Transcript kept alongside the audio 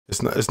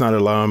It's not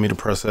allowing me to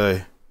press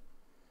A.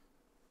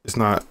 It's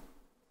not.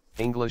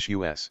 English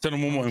US.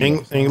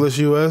 English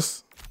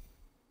US.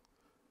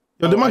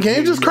 Yo, did my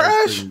game just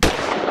crash?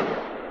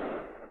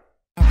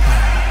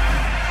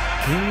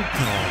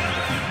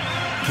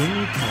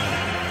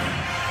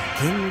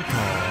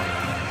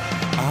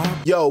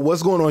 Yo,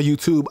 what's going on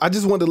YouTube? I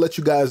just wanted to let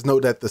you guys know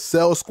that the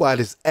Cell Squad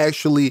is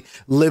actually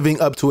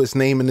living up to its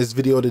name in this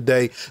video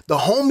today. The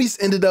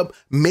homies ended up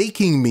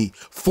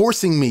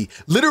forcing me,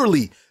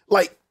 literally,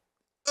 like,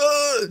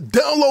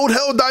 download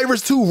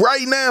Helldivers 2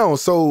 right now.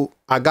 So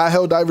I got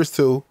Helldivers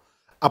 2.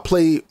 I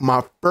played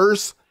my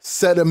first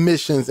set of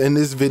missions in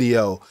this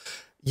video.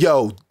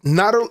 Yo,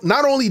 not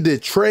only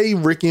did Trey,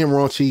 Ricky, and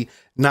Raunchy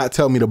not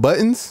tell me the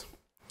buttons,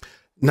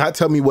 not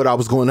tell me what I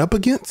was going up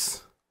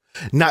against,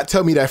 not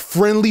tell me that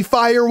friendly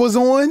fire was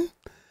on,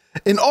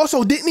 and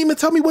also didn't even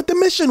tell me what the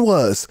mission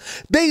was.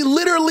 They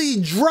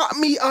literally dropped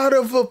me out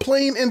of a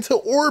plane into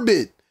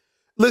orbit.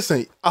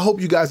 Listen, I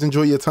hope you guys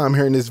enjoy your time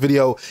here in this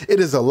video. It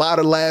is a lot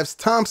of laughs.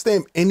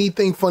 Timestamp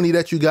anything funny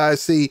that you guys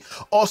see.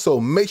 Also,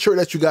 make sure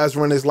that you guys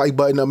run this like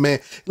button up, man.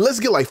 Let's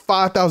get like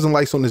 5,000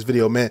 likes on this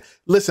video, man.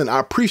 Listen, I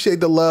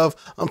appreciate the love.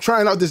 I'm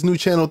trying out this new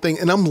channel thing,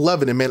 and I'm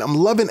loving it, man. I'm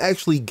loving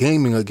actually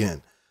gaming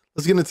again.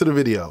 Let's get into the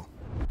video.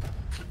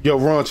 Yo,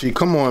 Raunchy,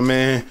 come on,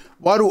 man.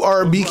 Why do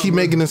RB keep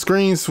making the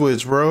screen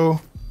switch, bro?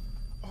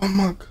 Oh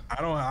my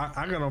God.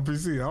 I got on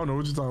PC. I don't know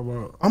what you're talking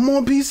about. I'm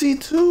on PC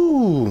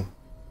too.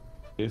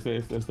 It's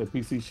the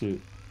PC shit.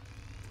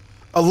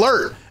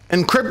 Alert!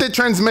 Encrypted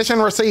transmission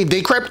received.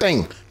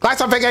 Decrypting.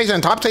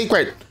 Classification top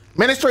secret.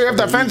 Ministry of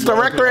Defense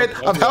Directorate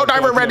of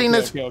Helldiver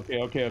Readiness.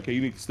 Okay.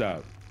 You need to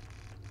stop.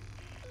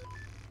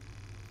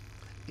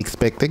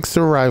 Expected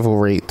survival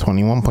rate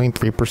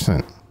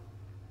 21.3%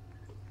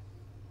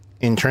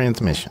 in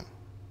transmission.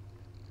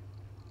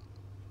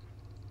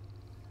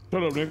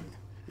 Shut up, nigga.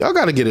 Y'all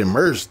gotta get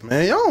immersed,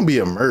 man. Y'all don't be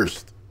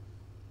immersed.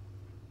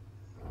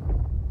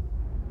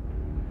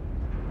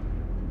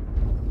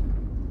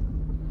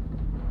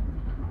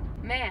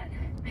 Man,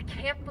 I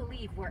can't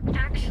believe we're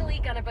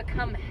actually gonna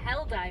become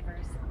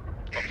Helldivers.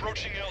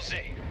 Approaching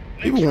LZ.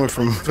 People went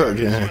from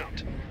fucking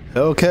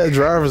Hellcat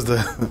drivers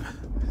to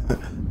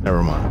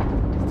never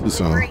mind. Too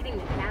soon. Raiding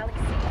the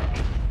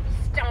galaxy,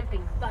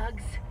 stomping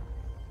bugs,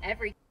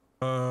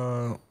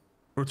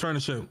 Return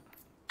the ship.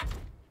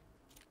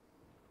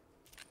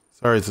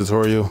 Sorry,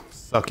 tutorial.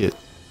 Suck it.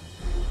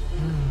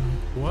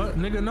 What?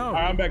 Nigga, no.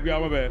 I'm back,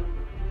 y'all. My bad.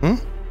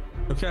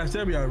 Okay, I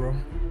said we out, bro.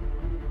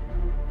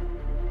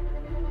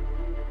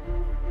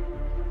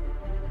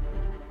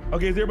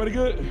 Okay, is everybody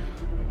good?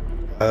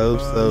 I hope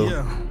so.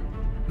 Yeah.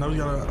 Now we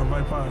got a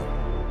Vibe pod.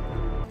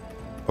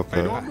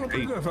 Okay. I'm doing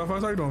pretty good.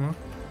 How you doing, man?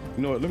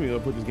 You know what? Let me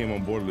put this game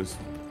on borderless.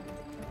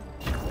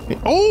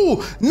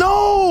 Oh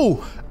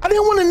no! I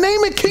didn't want to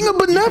name it King of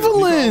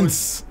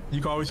Benevolence.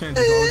 You can always change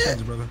it. You can always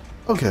change it, brother.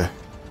 Okay.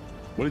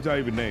 What did y'all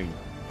even name?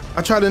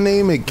 I tried to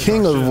name it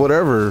King of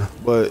whatever,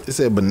 but it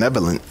said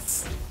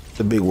Benevolence. It's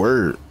a big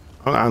word.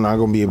 I'm not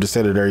gonna be able to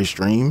set it every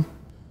stream.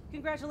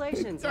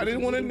 Congratulations. I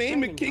didn't want to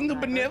name it King of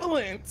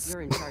Benevolence.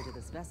 You're in charge of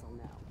this vessel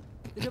now.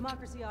 The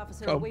democracy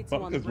officer What awaits the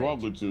you on fuck the is wrong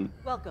bridge. with you?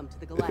 Welcome to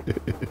the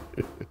Galactic.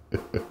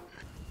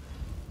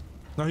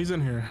 No, he's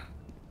in here.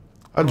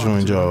 I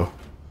joined y'all.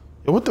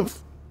 Yo, what the?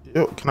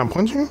 Yo, can I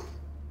punch you?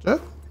 Jet?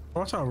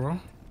 Watch out, bro.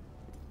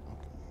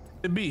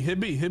 Hit B. Hit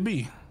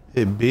B?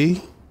 Yeah.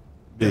 B.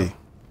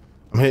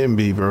 I'm hitting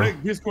B, bro. Hey,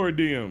 Discord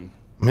DM.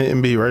 I'm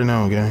hitting B right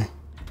now, gang.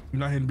 You're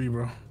not hitting B,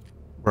 bro.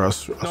 Bro, I No,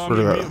 swear I to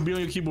mean, God. be on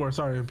your keyboard.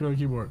 Sorry, be on your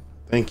keyboard.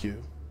 Thank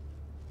you.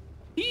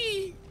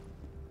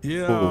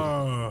 Yeah.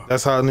 Cool.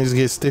 That's how it needs to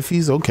get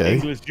stiffies? Okay.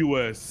 English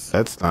US.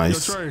 That's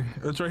nice.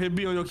 Yo, Trey, hit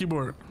B on your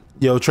keyboard.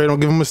 Yo, Trey, don't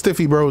give him a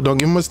stiffy, bro. Don't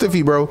give him a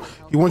stiffy, bro.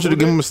 He wants you to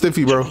give him a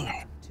stiffy, bro.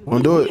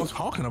 Won't do What are you it.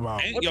 talking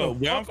about? Yo,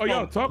 where I'm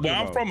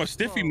about? from, a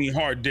stiffy mean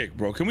hard dick,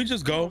 bro. Can we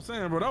just go? I'm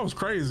saying, bro, that was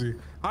crazy.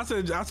 I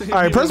said. Hit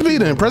All right, B press on B your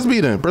then. keyboard. Press B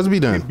then. Press B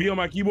then. Be on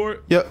my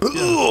keyboard. Yeah.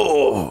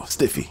 Oh,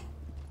 stiffy.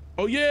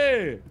 Oh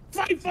yeah.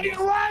 Fight for your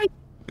right.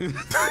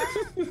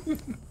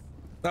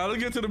 Now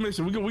let's get to the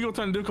mission. We gonna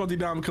turn the difficulty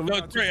down because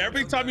Yo, Trey,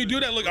 every time you do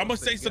that, look, I'm gonna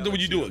say something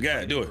when you do it.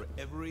 Yeah, do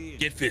it.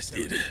 Get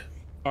fisted.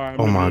 All right.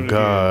 Oh my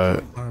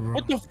God.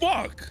 What the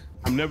fuck?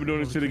 I'm never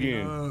doing this shit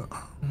again.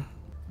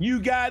 You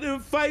gotta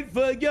fight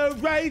for your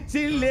right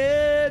to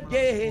live,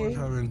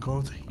 yeah.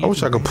 I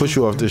wish I could push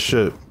you off this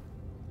ship.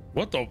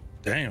 What the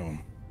damn?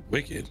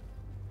 Wicked.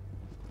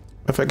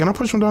 In fact, can I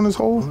push him down this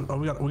hole? Oh,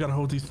 we gotta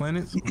hold these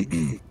planets.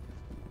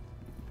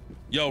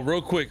 Yo,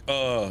 real quick,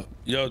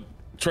 yo,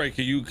 Trey,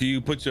 can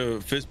you put your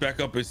fist back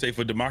up and say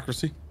for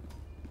democracy?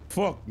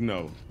 Fuck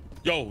no.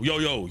 Yo,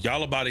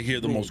 y'all about to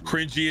hear the most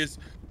cringiest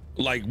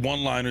like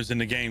one-liners in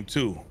the game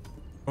too.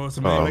 Oh, it's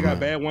amazing. They got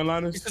bad He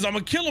one-liners. says, I'm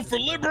a killer for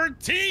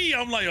liberty.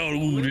 I'm like, oh,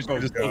 ooh, this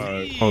God.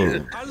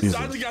 Oh, I Jesus.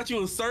 just got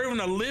you serving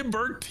a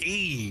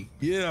liberty.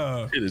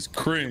 Yeah. shit is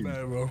cringe.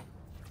 Bad, bro. All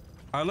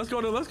right, let's go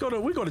to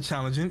we go to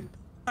challenging.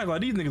 I like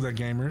these niggas are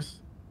gamers.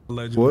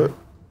 Allegedly. What?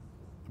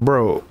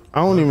 Bro,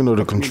 I don't even know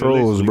the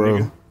controls, bro.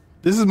 nigga.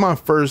 This is my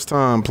first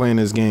time playing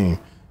this game.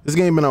 This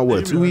game been out,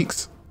 what, 2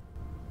 weeks?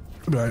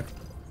 Right.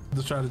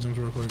 The stratagems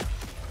real quick.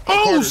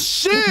 Oh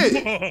shit!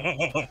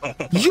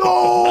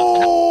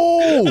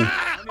 Yo!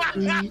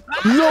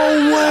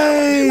 No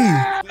way!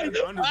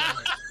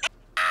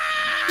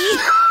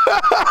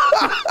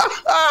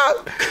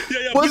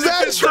 Was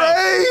that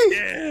Trey?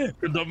 Yeah,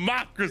 for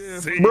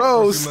democracy.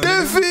 Bro,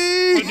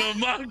 Stiffy! For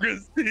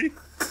democracy.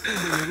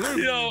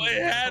 Yo,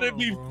 it had to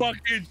be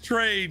fucking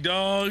Trey,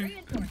 dog.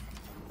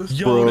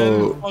 Yo, Bro. that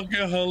is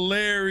fucking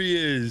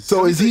hilarious.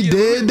 So is he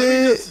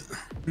dead?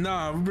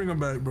 Nah, we bring him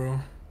back, bro.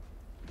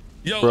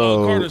 Yo,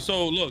 Bro. Carter,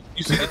 so look,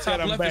 you see the top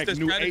I'm left back. is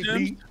the New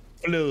strategy.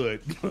 8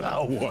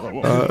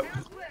 flood.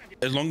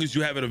 As long as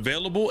you have it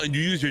available and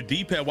you use your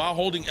D-pad while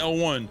holding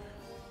L1,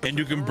 and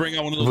you can bring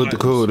out one of those Put the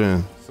items. code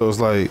in. So it's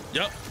like,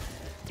 Yep.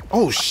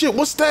 oh shit,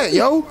 what's that,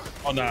 yo?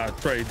 Oh nah,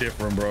 Trey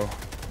different, bro.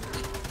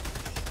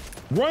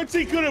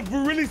 Raunchy could have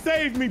really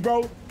saved me,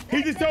 bro.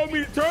 He just told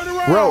me to turn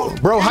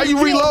around. Bro, how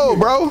you reload,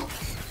 bro?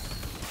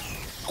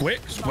 Quick,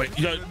 wait,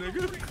 yo,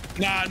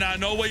 nah,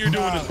 no way you're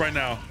doing this right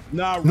now.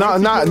 Nah.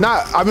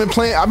 I've been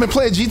playing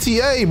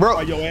GTA, bro.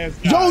 Oh, your ass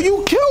Yo, died.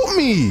 you killed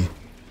me,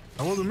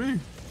 That wasn't me.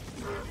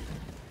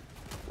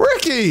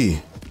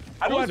 Ricky.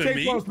 I do I wasn't take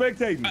me. you on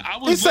spectating? I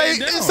It was say laying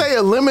down. it say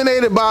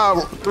eliminated by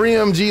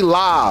 3MG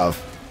live.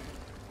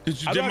 Did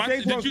I my gotta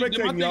take you on thing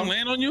spectating, y'all.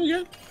 land on you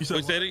again? You said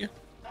Wait, say it again.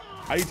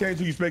 How you change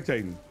to you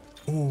spectating?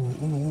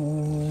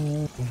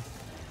 Ooh.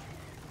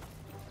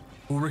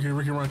 Ooh, Ricky,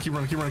 run, keep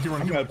running.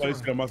 I'm gonna play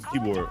this on my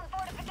keyboard.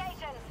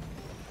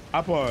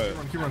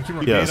 iPod. Keep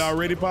running. You Yes. being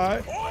already,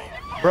 Pod?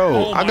 Bro,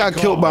 Oh I my got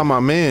killed God. by my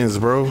mans,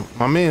 bro.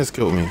 My mans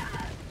killed me.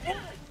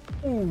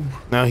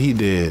 Now he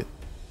dead.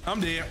 I'm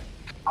dead.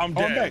 I'm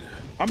Oh, dead.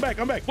 I'm back.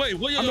 Wait,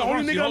 what? I'm the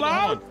only nigga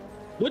alive?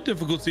 What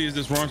difficulty is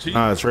this, Raunchy?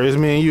 Nah, Trey, it's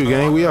me and you,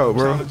 gang. We out,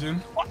 bro. Challenging.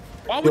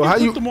 Why would Yo, you how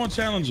put you- them on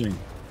challenging?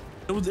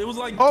 It was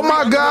like. Oh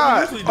my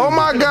God. Oh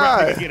my Get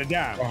God. a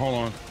dime. Oh, hold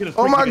on. Get a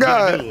Oh my sprint, get a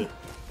God. good.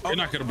 You're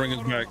not gonna bring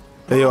us back.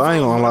 Hey, yo, I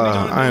ain't gonna lie.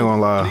 I ain't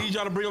gonna I lie. need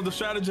y'all to bring up the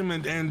stratagem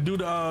and do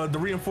the And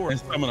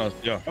reinforce. summon us,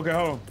 yeah. Okay,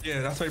 hold on.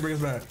 Yeah, that's how you bring us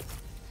back.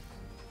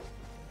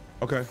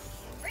 Okay.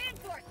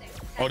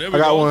 Oh, there we I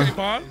got go. one. Okay,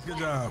 Pod. Good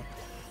job.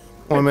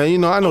 Come on, man. You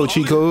know I know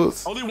cheat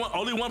codes.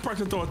 Only one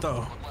person throw it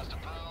though.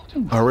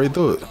 I already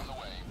threw it.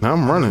 Now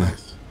I'm running.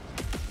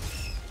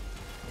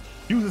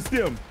 Use a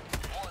stem.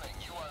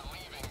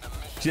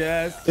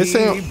 Just It's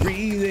saying- keep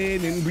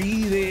breathing and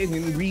breathing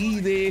and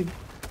breathing.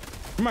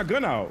 Get my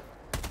gun out.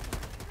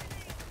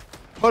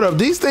 Hold up,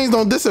 these things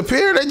don't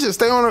disappear. They just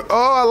stay on.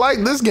 Oh, I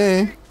like this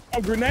game.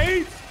 Oh,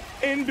 grenades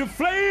and the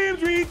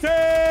flames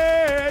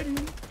return.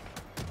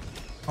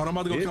 Hold on, I'm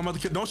about to go. I'm about to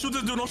kill. Don't shoot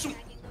this dude. Don't shoot.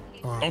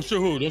 Don't shoot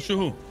who? Don't shoot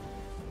who?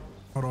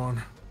 Hold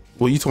on.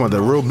 Well, you talking about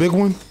that real big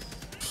one?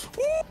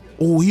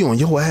 Oh, he on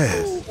your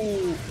ass.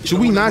 Should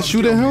we not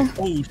shoot at him?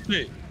 Oh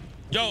shit.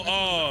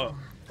 Yo,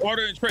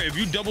 Carter and Trey, if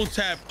you double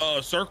tap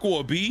circle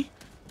or B,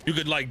 you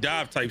could like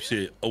dive type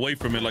shit away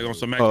from it, like on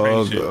some Max Oh, Payne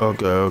okay, shit.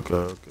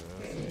 okay.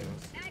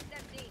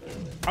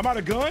 I'm out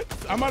of gun.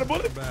 I'm out of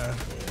bullet. Bad.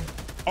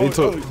 Oh, They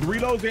took- the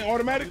reloads ain't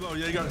automatic. Reload.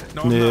 Yeah, you got it.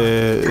 No, Yeah,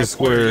 it's You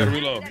square. gotta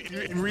reload. If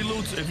you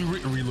reload,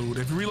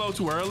 if you reload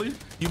too early,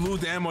 you lose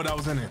the ammo that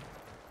was in it.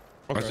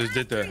 I just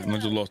did that and I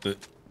just lost it.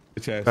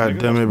 Bitch ass God nigga.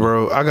 damn it,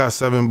 bro. I got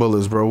 7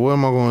 bullets, bro. What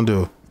am I gonna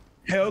do?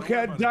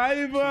 Hellcat Oh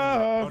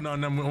diver.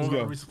 no, we'll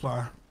go.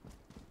 resupply.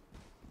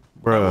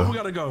 Where we Bro,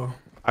 gotta go?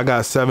 I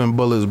got 7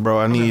 bullets, bro.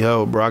 I need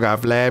help, bro. I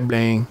got flat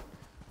bling.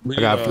 We I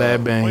got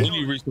flat bang. We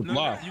need to reach the No,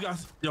 block. you got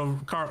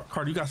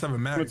Carter. You got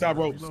 7 mags. Top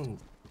ropes. Reload.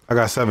 I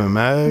got 7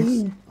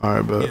 mags. All right,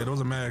 Yeah, but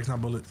those are mags, not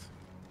bullets.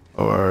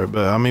 all right,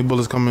 but how many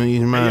bullets come in each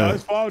Hey, yo, mag?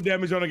 it's fall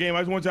damage on the game. I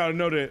just want y'all to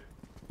know that.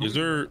 Yes,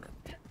 sir.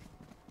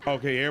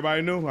 Okay,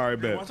 everybody knew? All right,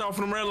 bet. Watch out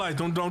for them red lights.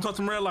 Don't touch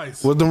them red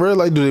lights. What them red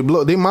light do? They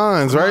blow? They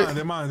mines, right?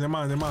 They're mine.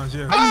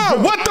 Yeah. Ah,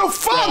 what the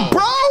fuck,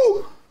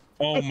 bro?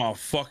 Oh my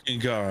fucking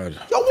god.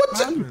 Yo, what What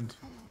the? happened?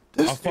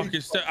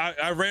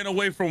 I ran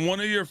away from one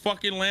of your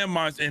fucking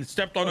landmines and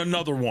stepped on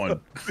another one.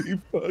 He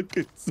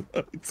fucking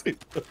sucks.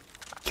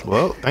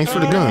 Well, thanks for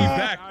the Be gun.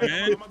 back, I'm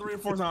man. about to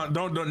reinforce.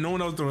 Don't. No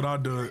one else do it. I'll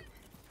do it.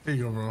 Here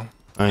you go, bro.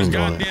 I This ain't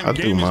going. goddamn I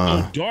threw game is so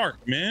mine.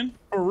 dark, man.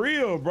 For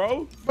real,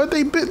 bro. But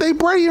they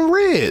bright and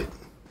red.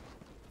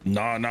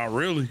 Nah, not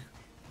really.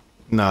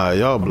 Nah,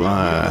 y'all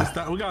blind.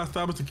 We gotta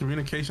establish the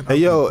communication. Hey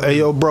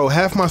yo, bro.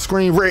 Half my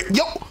screen red.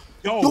 Yo,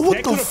 Yo, what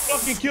that the could have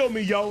fucking killed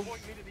me, yo.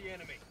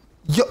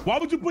 yo, Why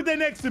would you put that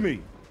next to me?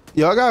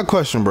 yo. I got a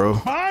question, bro.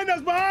 Behind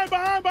us,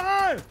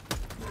 behind.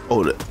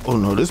 Oh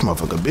no, this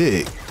motherfucker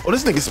big. Oh,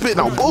 this nigga spitting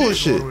out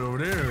bullshit. Over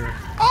there.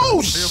 Oh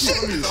shit!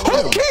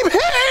 Who keep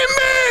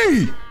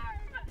hitting me?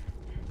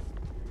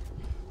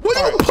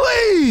 Will you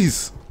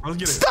please Let's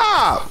get it.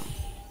 stop?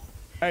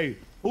 Hey,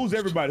 who's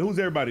everybody?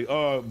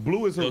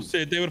 Blue is So who?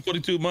 said they were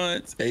 42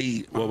 months.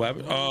 Hey, what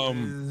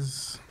happened?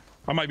 Is-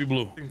 I might be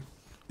blue.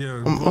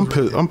 Yeah.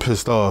 I'm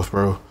pissed off,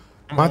 bro.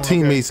 My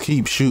teammates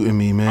keep shooting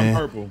me, I'm man.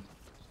 purple.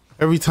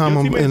 Every time Your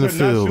I'm in the teammates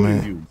are not field, shooting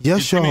man. you.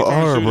 Yes, Your y'all teammates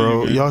aren't are, shooting bro.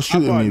 you, man. Y'all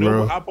shooting me,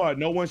 bro. I thought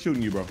no one's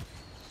shooting you, bro.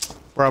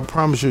 Bro, I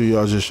promise you,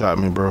 y'all just shot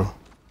me, bro.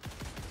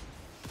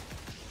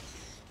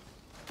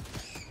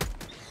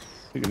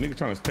 Nigga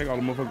trying to take all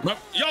the motherfuckers.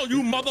 Yo,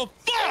 you motherfucker!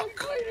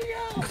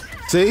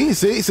 See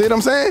what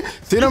I'm saying?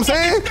 See what I'm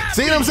saying?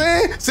 See what I'm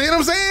saying? See what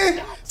I'm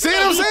saying? See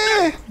what I'm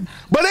saying?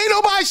 But ain't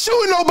nobody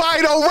shooting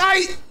nobody though,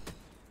 right?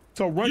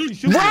 So Raunchy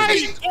shooting.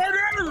 Right.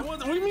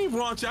 What do you mean,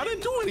 Raunchy? I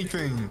didn't do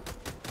anything.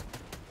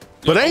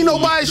 But ain't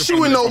nobody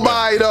shooting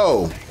nobody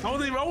though. I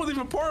wasn't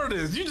even part of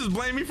this. You just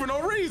blame me for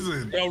no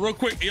reason. Yo, real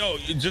quick, yo,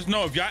 just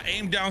know if y'all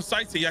aim down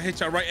sights and y'all hit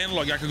y'all right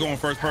analog, y'all could go in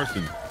first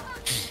person.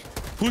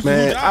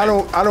 Man, I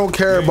don't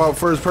care about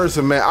first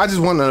person, man. I just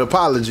want an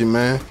apology,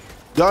 man.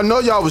 Y'all know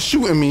y'all was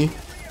shooting me,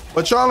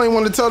 but y'all ain't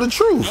want to tell the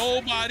truth.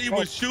 Nobody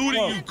was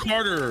shooting you,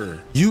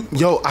 Carter.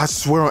 Yo, I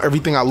swear on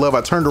everything I love,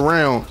 I turned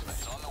around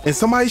and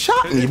somebody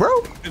shot me, bro.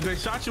 If they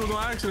shot you, it was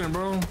an accident,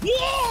 bro.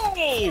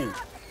 Whoa!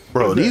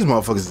 Bro, these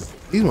motherfuckers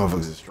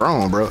are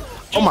strong, bro.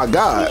 Oh my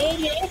God.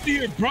 Over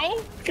here,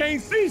 bro.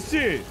 Can't see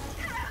shit.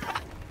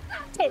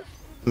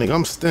 Nigga,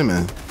 I'm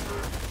stimming.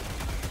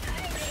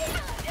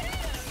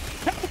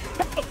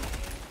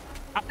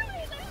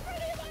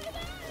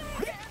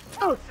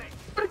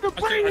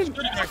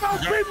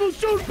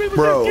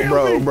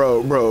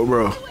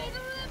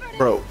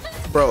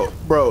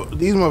 Bro,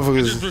 these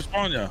motherfuckers. Just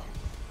respond, yeah.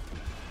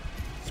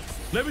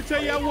 Let me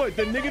tell y'all what,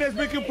 the nigga that's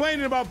been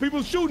complaining about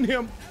people shooting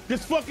him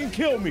just fucking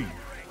killed me.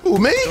 Who,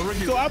 me?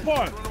 So I don't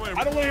want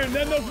to hear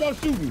nothing else about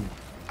shooting.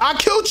 I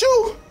killed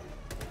you?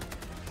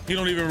 You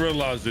don't even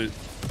realize it.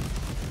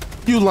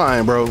 You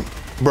lying, bro.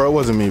 Bro, it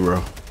wasn't me,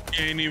 bro.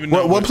 You ain't even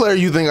know what player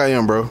you think I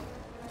am, bro?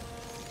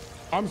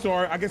 I'm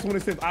sorry, I guess when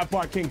it says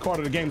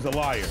iPodKingCarter, the game's a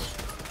liar.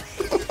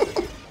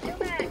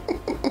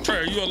 Trey,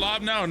 are you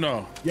alive now or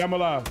no? Yeah, I'm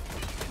alive.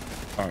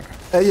 All right.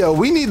 Hey, yo,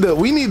 we need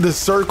to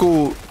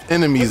circle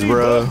enemies,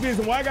 bro.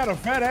 Why I got a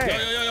fat ass?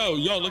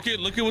 Yo, look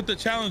at what the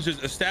challenge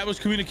is. Establish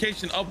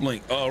communication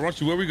uplink.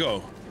 Raunchy, where we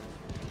go?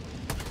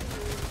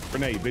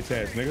 Grenade, bitch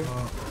ass nigga.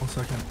 1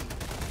 second.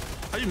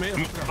 How you made?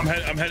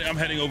 I'm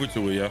heading over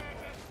to it, yo.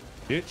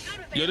 Bitch.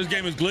 Yo, this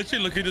game is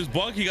glitching. Look at this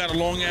bug. He got a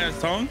long ass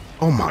tongue.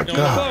 Oh my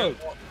God.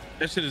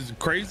 That shit is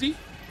crazy.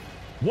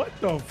 What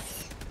the?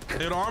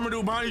 Hey, the armor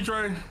dude behind you,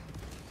 Trey.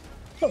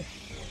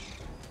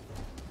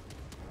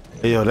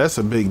 Hey, yo, that's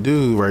a big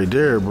dude right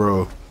there,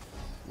 bro.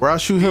 Where I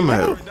shoot him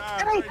at?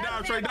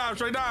 Trey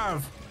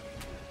dive.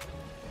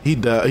 He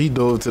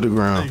dove to the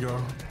ground. There you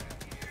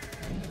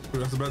go.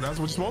 That's what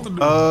you're supposed to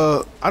do.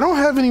 I don't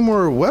have any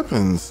more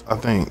weapons, I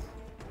think.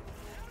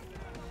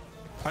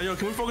 Hey, yo,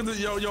 can we focus this?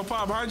 Yo,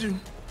 Pop, behind you.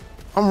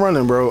 I'm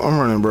running, bro. I'm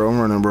running,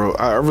 bro.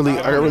 I really.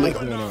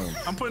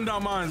 I'm putting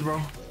down mines,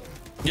 bro.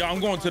 Yo, I'm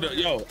going to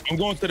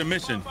the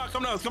mission.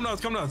 Come to us.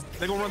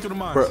 They gonna run through the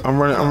mines. Bro, I'm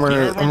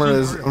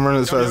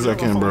running as fast as I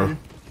can, bro.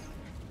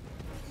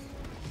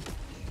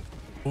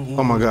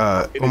 Oh my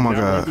God. Oh my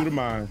God.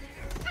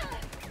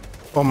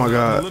 Oh my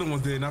God. The little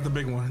ones did, not the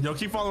big one. Yo,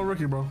 keep following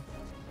Ricky, bro.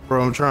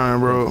 Bro, I'm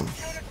trying, bro.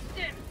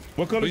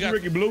 What color is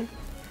Ricky? Blue?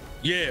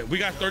 Yeah, we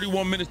got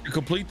 31 minutes to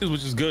complete this,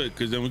 which is good,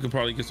 because then we can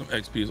probably get some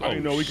XP. I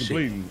didn't know we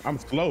completing. I'm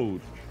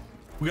slowed.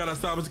 We gotta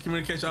establish the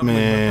communication.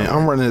 Man,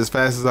 I'm running as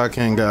fast as I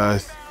can,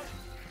 guys.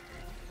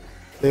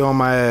 Stay on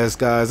my ass,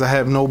 guys. I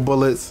have no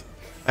bullets.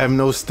 I have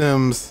no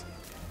stems.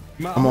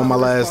 I'm on my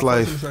last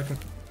life.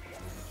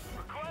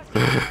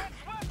 We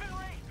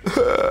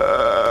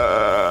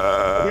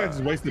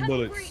just wasted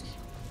bullets.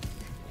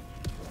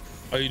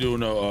 How you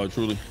doing,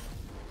 Truly?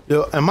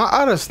 Yo, am I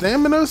out of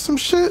stamina or some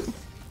shit?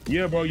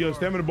 Yeah, bro. Yo,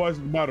 stamina boys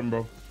at the bottom,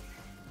 bro.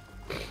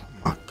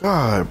 My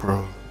God,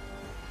 bro.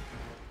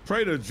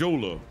 Trader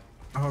jeweler.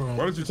 Hold on.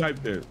 Why don't you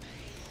type that?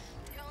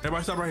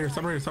 Everybody stop right here.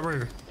 Stop right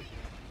here.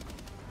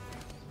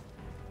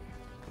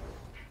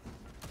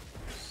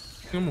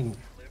 Good move.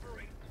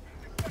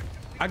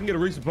 I can get a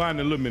resupply in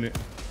a little minute.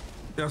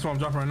 Yeah, that's what I'm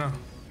dropping right now.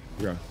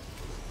 Yeah.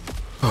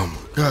 Oh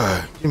my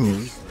God. Give me a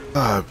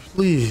resupply,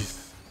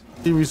 please.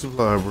 Give me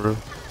resupply, bro.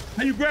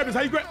 How you grab this?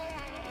 How you grab?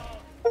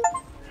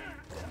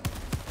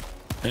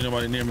 Ain't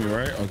nobody near me,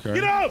 right? Okay.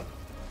 Get up!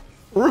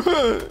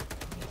 Run.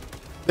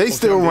 They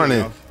still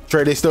running.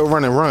 Trey, they still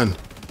running. Run.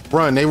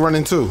 They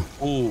running too.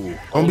 Ooh.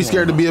 Don't be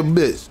scared to be a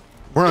bitch.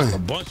 Run. A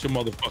bunch of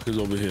motherfuckers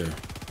over here.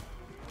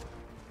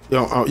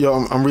 Yo,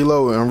 I'm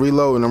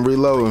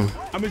reloading.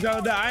 How many times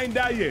I die? I ain't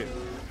died yet.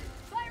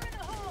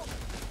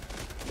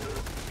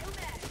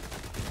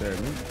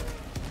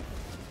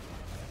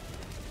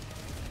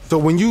 So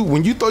when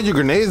you throw your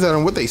grenades at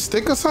them, what, they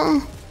stick or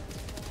something?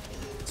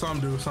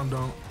 Some do, some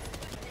don't.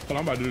 But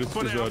I'm about to do this.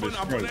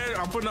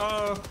 I'm putting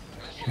All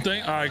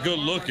right, good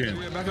looking.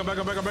 Back up.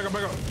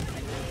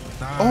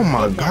 Nice. Oh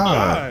my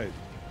God.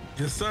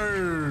 Yes,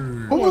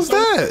 sir. What was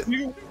that?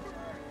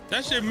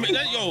 That shit,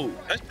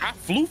 I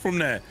flew from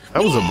that.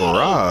 That was a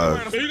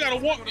barrage. So you gotta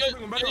warn,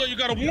 you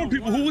gotta warn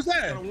people. Who was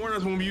that? Warn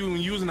us when we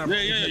using that.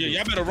 Yeah.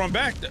 Y'all better run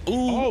back.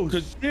 Ooh,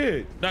 cause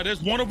shit. Now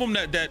there's one of them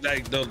that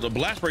like the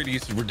blast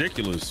radius is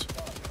ridiculous.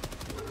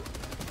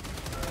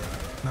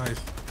 Nice.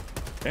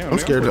 Damn, I'm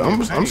scared.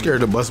 I'm scared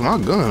to bust my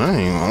gun. I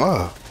ain't gonna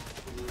lie.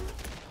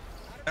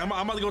 I'm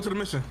about to go to the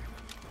mission.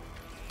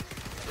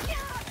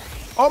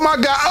 Oh my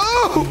God!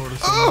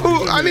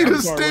 Oh! I need a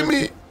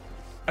stimmy.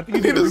 I think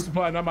you need a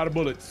resupply and I'm out of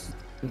bullets.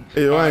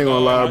 Hey, yo, I ain't gonna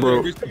lie,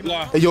 bro.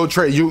 Hey, yo,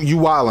 Trey, you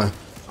wildin'.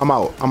 I'm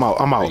out.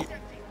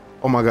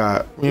 Oh my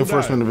God,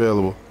 reinforcement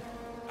available.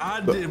 I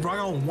did, bro. I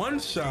got one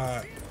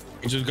shot.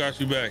 I just got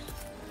you back.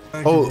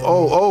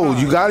 Oh,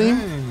 you got him?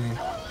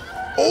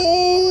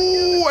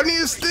 Oh, I need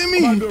a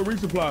stimmy. Do a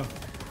resupply.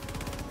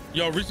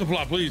 Yo,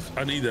 resupply, please.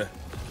 I need that.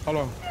 Hold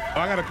on. Oh,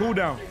 I got a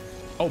cooldown.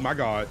 Oh my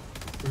God.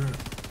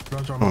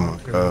 Oh my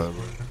God.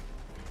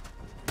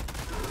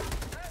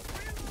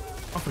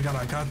 I forgot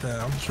I got that.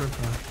 I'm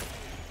tripping.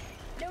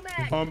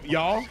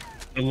 Y'all.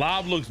 The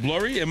live looks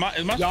blurry. Is my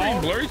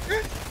screen blurry?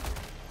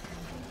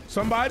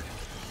 Somebody.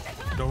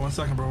 Yo, 1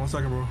 second, bro. 1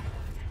 second, bro.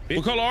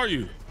 What color are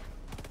you?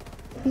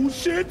 Oh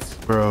shit.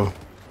 Bro,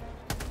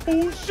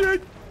 Oh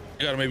shit.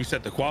 You gotta maybe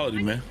set the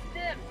quality, man.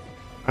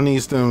 I need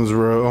stems,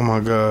 bro. Oh my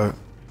God.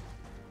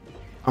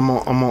 I'm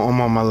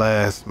on my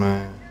last,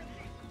 man.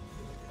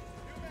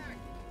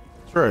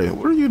 Trey,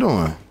 what are you doing?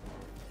 All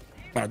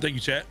right, thank you,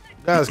 chat.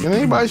 Guys, can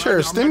anybody share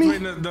a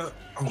stimmy?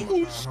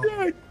 Oh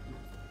shit.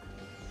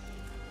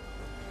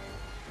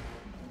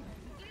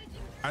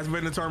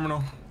 Activating the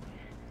terminal.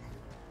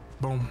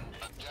 Boom.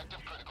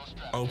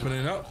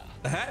 Opening up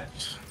the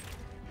hatch.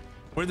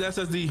 Where's the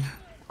SSD?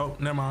 Oh,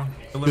 never mind.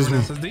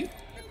 Delivering SSD.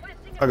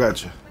 I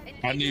got you.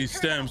 I need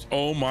stems.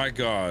 Oh my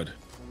God.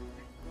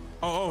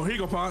 Oh, here you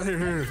go, Pop.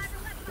 Here.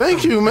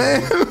 Thank you,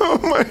 man. Oh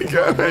my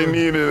God, I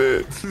needed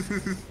it.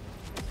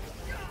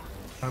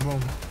 Alright, boom.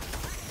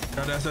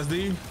 Got the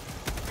SSD.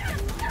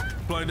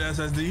 Plug the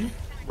SSD.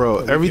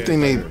 Bro,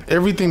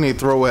 everything they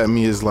throw at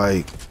me is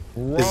like,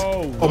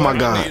 oh my I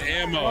God. need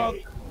ammo.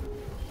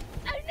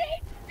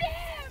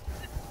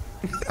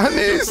 I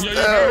need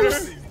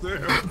stems.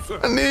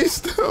 I need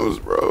stems,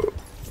 bro.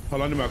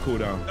 Hold on to my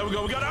cooldown. There we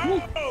go. We got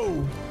it.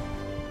 Oh.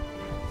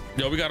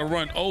 Yo, we gotta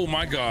run. Oh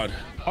my God.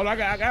 Hold on, I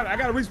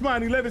got to respawn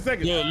in 11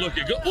 seconds. Look,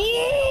 it go.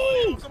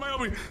 Ooh! Somebody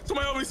help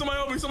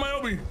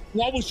me.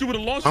 Why was you with a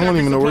launch? I don't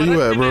even know where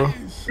you at, bro.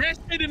 That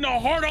shit in the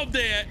heart up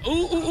there.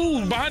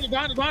 Ooh. Behind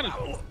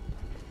us.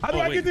 How do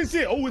I get this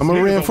shit? Oh, it's I'm gonna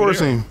niggas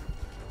reinforce over there. him.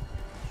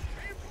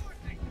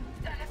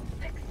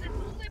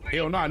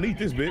 Hell no, I need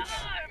this bitch.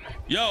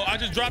 Yo, I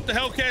just dropped the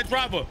Hellcat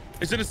dropper.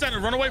 It's in the center.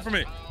 Run away from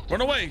it.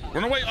 Run away,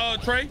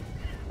 Trey.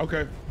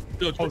 Okay.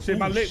 Yo, Oh shit,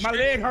 my leg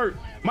hurt.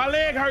 My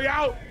leg hurt,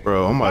 y'all.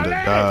 Bro, I'm about to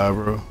die,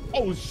 bro.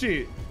 Oh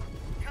shit.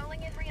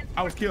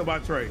 I was killed by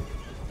Trey.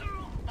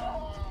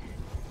 Oh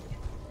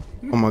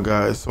my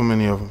God, there's so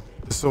many of them.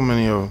 There's so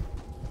many of them.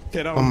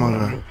 Ted, Oh my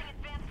God.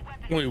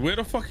 Wait, where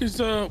the fuck is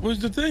where's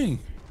the thing?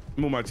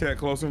 Move my chat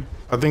closer.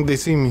 I think they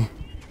see me.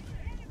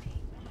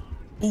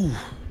 Ooh.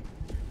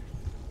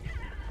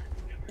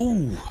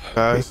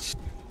 Guys.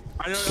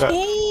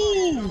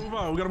 Ooh. We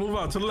gotta move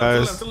out. To the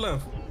left. To the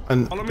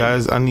left.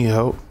 Guys, I need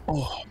help.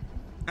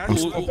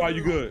 Actually, How far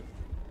you good?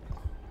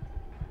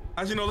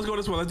 Actually, no. Let's go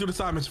this way. Let's do the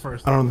side mission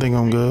first. I don't think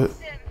I'm good.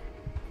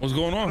 What's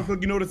going How the on?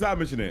 fuck you know the side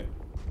mission at?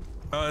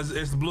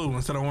 It's blue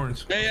instead of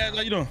orange. Hey,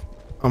 how you doing?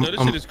 I'm- Yo, this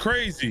I'm- shit is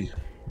crazy.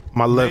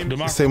 My left,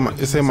 Name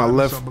it say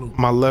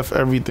my left,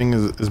 everything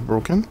is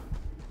broken.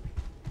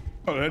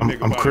 Oh, that I'm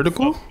nigga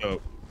critical? fucked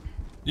up.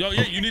 Yo,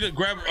 yeah, you need to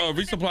grab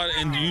resupply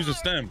and use a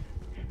stem.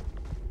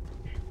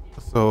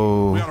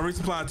 So We gotta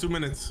resupply in 2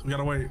 minutes. We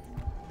gotta wait.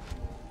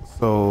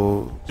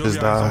 So Joe, just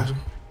you got die. it,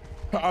 soldier.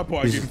 I'm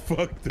probably getting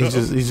fucked He up.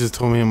 just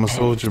told me I'm a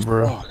soldier,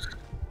 bro. Fuck.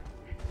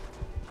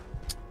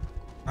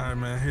 All right,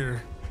 man.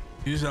 Here.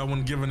 Usually I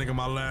wouldn't give a nigga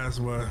my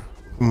last, but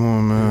Come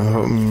on, man,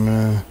 help me,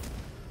 man.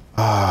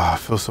 Ah, I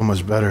feel so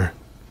much better.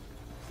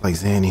 Like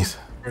Zannies.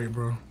 great,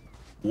 bro.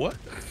 What?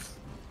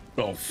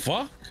 The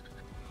fuck?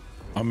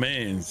 My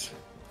man's.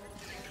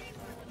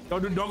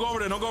 Don't go over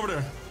there. Don't go over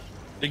there.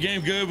 The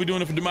game good. We're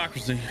doing it for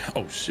democracy.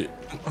 Oh shit.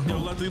 Yo,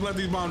 let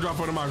these bombs drop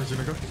for democracy,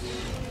 nigga.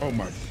 Oh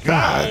my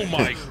God. Oh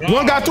my god.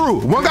 One got through.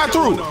 One got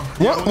through.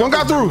 One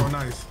got through. Oh,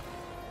 nice.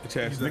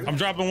 chest, nigga. I'm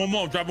dropping one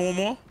more. I'm dropping one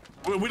more.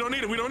 We don't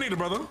need it. We don't need it,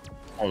 brother.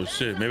 Oh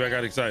shit. Maybe I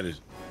got excited.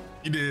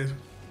 You did.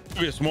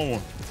 Give me a small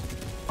one.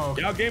 Oh,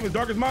 okay. Y'all game as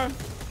dark as mine?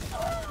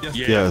 Yes.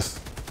 Yeah. Yes.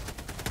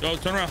 Yo,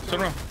 turn around.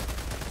 Turn around.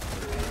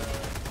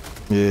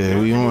 Yeah,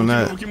 we on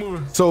that. Keep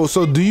moving.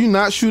 So do you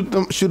not shoot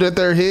at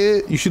their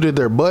head? You shoot at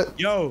their butt?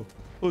 Yo,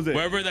 who's that?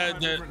 Wherever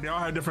that They all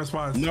have different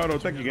spots. No,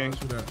 thank you, gang.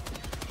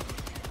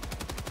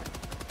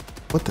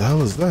 What the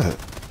hell is that?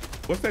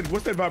 What's that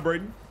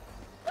vibrating?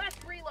 Let's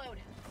reload.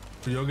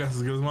 Your guess is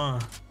as good as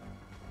mine.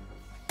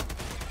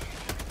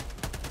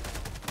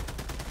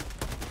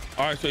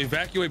 All right, so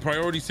evacuate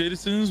priority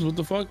citizens. What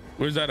the fuck?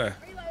 Where's that at?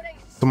 Reloading.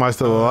 Somebody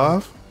still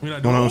alive? We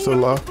not One of doing them still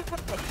alive?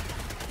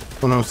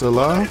 One of them still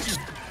alive?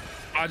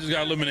 I just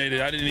got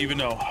eliminated. I didn't even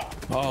know.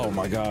 Oh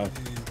my god.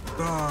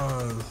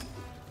 I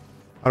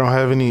don't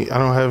have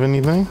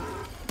anything.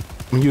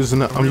 I'm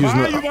using it.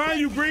 Behind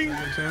you, Green.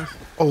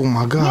 Oh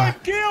my god.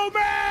 What killed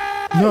me?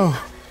 No.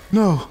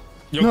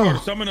 Yo, No. Carter,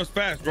 summon us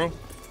fast, bro.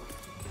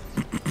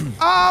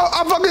 Oh,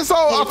 I fucking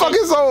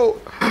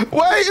sold.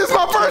 Wait, it's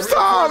my first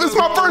time. It's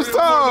my first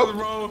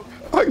time.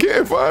 I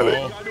can't find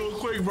it. You gotta do it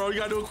quick, bro. You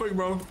gotta do it quick,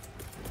 bro.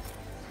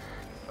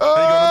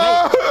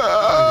 Found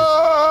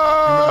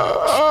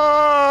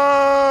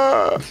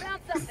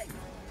something.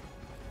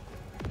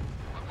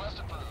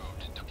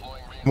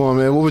 Come on,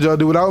 man. What would y'all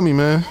do without me,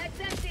 man?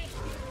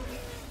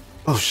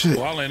 Oh shit.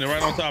 Well, I landed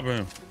right on top of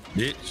him,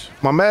 bitch.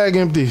 My mag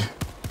empty.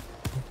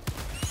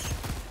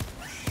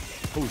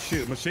 Oh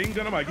shit, machine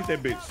gun. I might get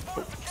that bitch.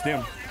 Oh,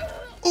 stem.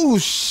 Oh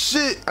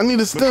shit. I need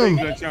a stem.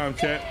 Machine gun time,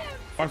 chat.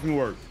 Watch me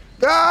work.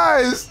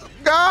 Guys,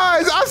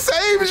 I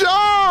saved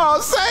y'all.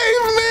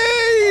 Save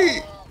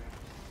me.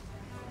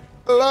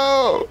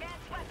 Hello.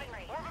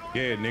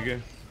 Yeah, nigga.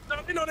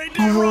 You know they did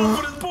wrong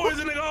for this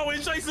poison. Nigga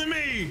always chasing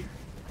me.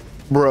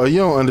 Bro, you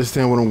don't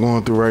understand what I'm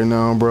going through right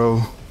now,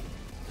 bro.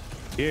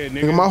 Yeah,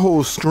 nigga. Nigga, my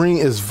whole screen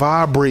is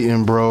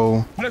vibrating,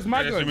 bro. That's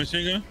my That's a gun.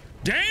 machine gun.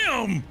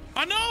 Damn,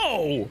 I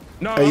know.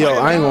 No, Hey, yo,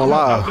 I ain't gonna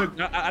lie.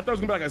 I thought it was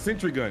gonna be like a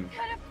sentry gun.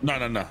 No.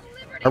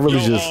 I really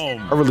Yo,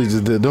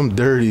 just did them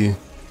dirty.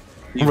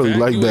 I really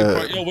like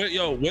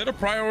that. Where the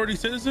priority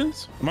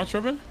citizens? Am I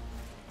tripping?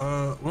 We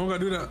don't gotta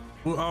do that.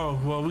 Oh,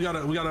 well, we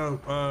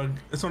gotta.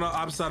 It's on the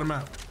opposite side of the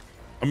map.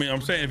 I mean,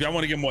 I'm saying if y'all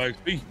want to get more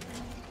XP.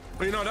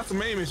 But you know, that's the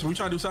main mission. We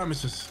try to do side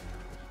missions.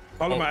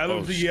 All of my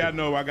LMG, shit. yeah, I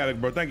know. I got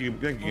it, bro. Thank you,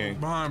 gang.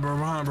 Behind, bro.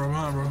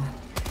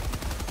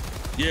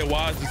 Yeah,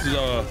 why? This is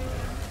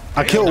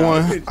I killed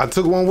one. I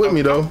took one with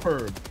me though.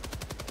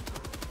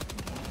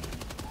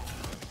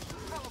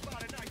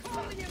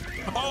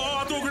 Oh,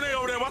 I threw a grenade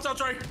over there. Watch out,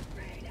 Trey.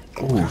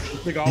 Ooh.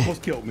 Nigga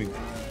almost killed me.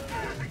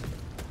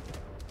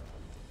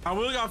 I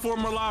really got 4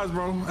 more lives,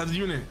 bro, as a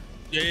unit.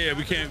 yeah.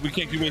 We can't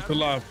keep waiting till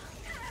live.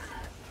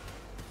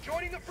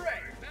 Joining the fray.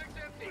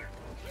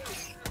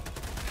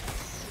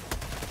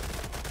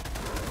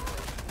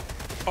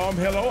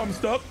 Hello, I'm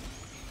stuck.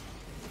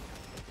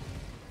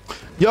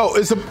 Yo,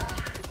 it's a.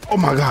 Oh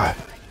my god.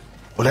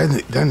 Oh, that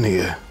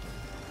nigga.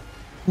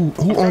 Who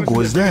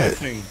uncle is that?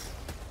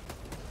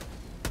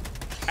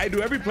 Hey,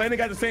 do every planet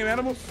got the same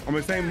animals? I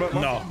mean, same.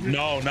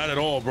 No, not at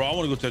all, bro. I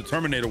want to go to the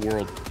Terminator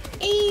world.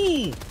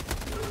 Ooh.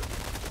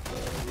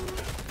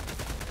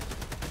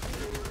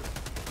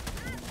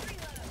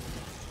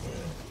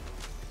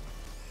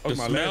 The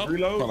my smell last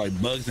reload? smell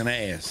like bugs and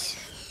ass.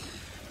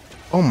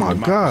 Oh my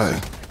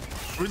god.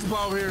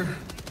 Resupply over here.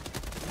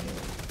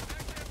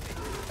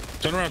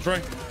 Turn around,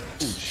 Trey.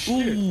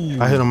 Shit.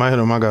 I hit him.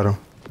 I got him.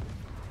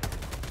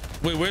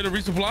 Wait, where the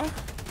resupply?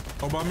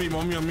 Oh, by me,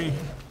 on me.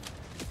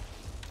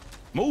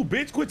 Move,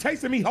 bitch. Quit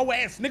chasing me, hoe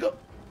ass nigga.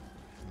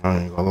 I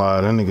ain't gonna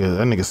lie. That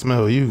nigga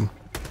smell you.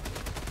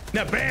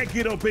 Now bag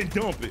get up and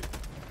dump it.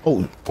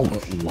 Oh.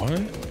 What?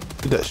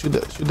 Shoot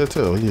that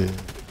tail. Yeah.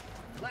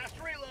 Last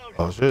reload.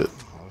 Oh shit.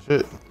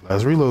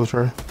 Last reload,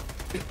 Trey.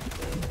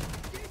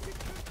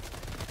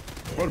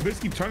 Bro, the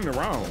bitch keep turning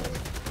around.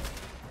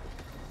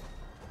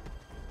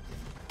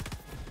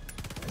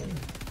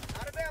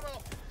 Out of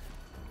ammo.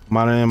 I'm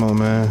out of ammo,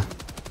 man.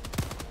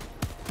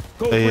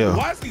 Go, Hey, wait, yo.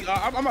 why is he?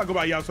 I'm gonna go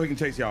by y'all so he can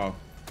chase y'all.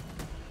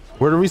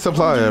 Where the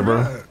resupply at,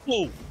 bro?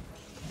 Whoa.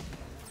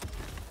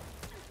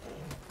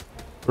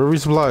 Where the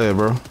resupply at,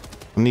 bro?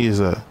 I need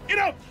that. Get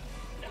up!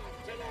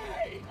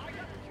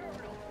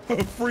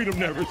 Freedom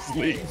never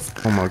sleeps.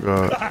 Oh my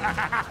god.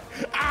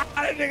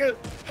 That nigga,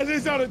 that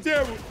just sounded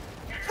terrible.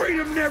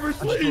 Freedom never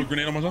Threw a sleeps.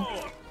 grenade on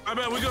myself. I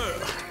bet we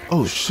good.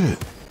 Oh shit.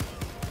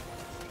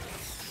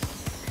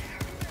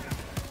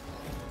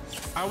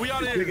 We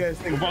out Big here. ass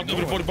We're about thing.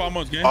 to 45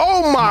 months, gang.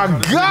 Oh my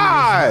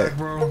god.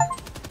 Bro.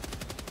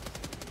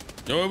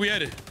 Yo, where we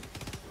at it?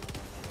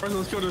 First,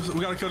 let's kill this.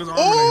 We gotta kill this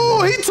armor.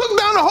 Oh, he took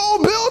down the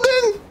whole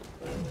building.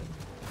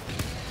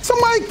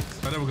 Somebody.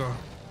 Oh, there we go.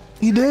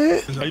 He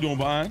dead. How you doing,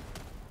 behind?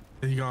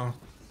 There you go. All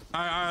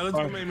right, let's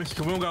go main mission,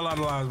 cause we don't got a lot of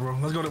lives, bro.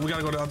 Let's go. We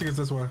gotta go. I think it's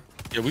this way.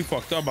 Yeah, we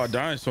fucked up by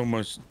dying so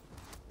much.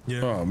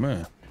 Yeah. Oh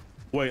man.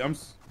 Wait,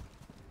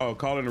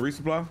 calling the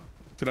resupply.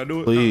 Should I do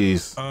it?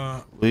 Please.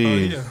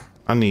 Please. Yeah.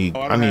 I need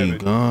Oh, I don't have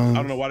it. guns. I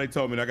don't know why they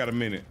told me. I got a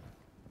minute.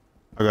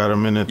 I got a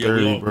minute Yeah,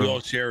 30, we bro. all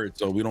share it,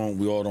 so we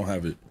all don't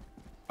have it.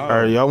 All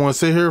right, y'all want to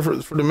sit here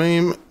for the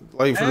main,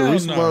 like for the Hell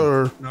resupply, no.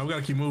 or No, we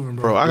gotta keep moving,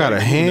 bro. bro? I got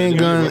a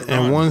handgun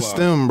and one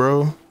stem,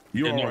 bro.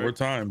 You Yeah, all no, right? we're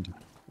timed.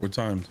 We're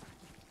timed.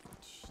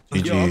 Yo,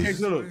 okay, GG's.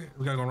 so look,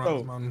 We gotta go around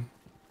this mountain.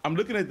 I'm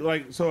looking at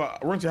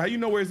Raunchy, how you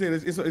know where it's at?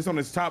 It's on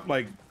this top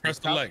like Press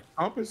top select.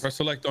 compass. Press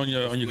select on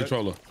your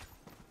controller.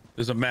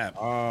 There's a map,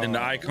 and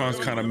the icons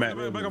kind of map.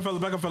 Back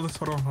up, fellas.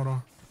 Hold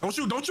on. Don't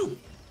shoot.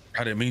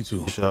 I didn't mean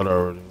to. Shot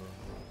already.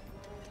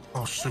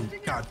 Bro. Oh shoot.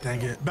 God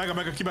dang it. Back up.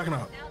 Keep backing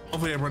up.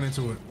 Hopefully they run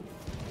into it.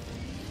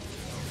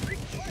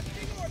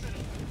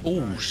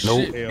 Oh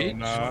shit. Hell bitch.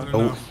 nah.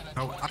 Nope.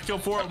 No, I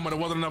killed 4 of them, but it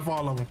wasn't enough for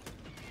all of them.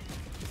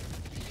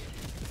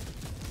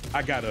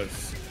 I got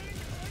us.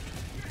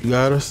 You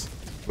got us.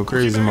 Go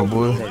crazy, my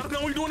boy. Let us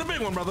know we doing the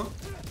big one, brother.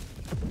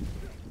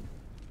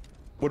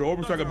 What, the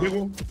orbital strike a big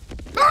one?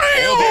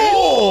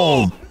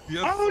 Damn!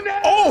 Yes. Oh no!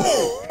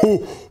 Oh!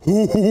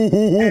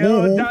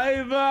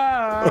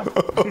 Helldiver!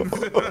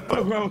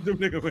 What's wrong with them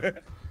nigga, man?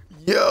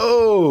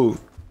 Yo!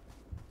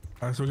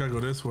 All right, so we gotta go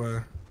this way.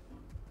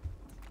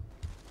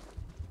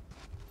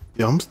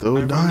 Yo, I'm still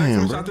Hey, bro, dying,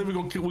 next mission, bro. I think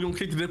we're gonna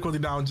kick the difficulty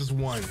down just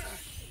 1. It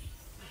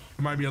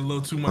might be a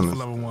little too much for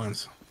level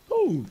 1s.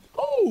 Oh,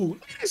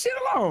 leave that shit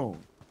alone.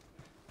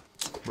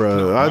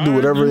 Bro, I do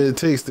whatever it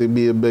takes to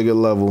be a bigger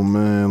level,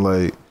 man.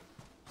 Like,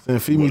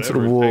 feed me to the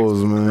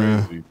wolves,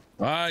 man.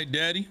 All right,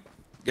 daddy.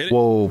 Get it?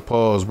 Whoa,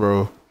 pause,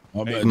 bro.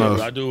 My bad.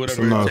 Enough. I do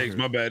whatever Enough. it takes.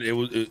 My bad. It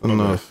was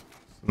Enough.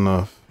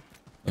 Enough.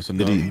 That's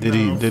enough.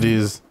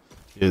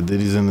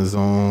 Diddy's in his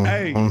own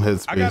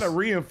headspace. I gotta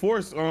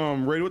reinforce.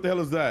 Ray, what the hell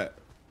is that?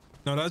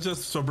 No, that's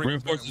just so bring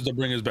Reinforces to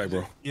bring us back,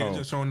 bro. Yeah,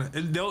 just showing that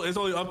it's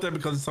only up there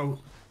because so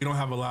you don't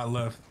have a lot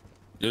left.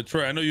 Yeah,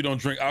 Trey, I know you don't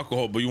drink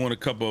alcohol, but you want a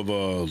cup of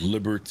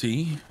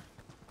liberty?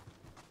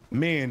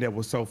 Man, that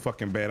was so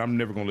fucking bad. I'm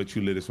never gonna let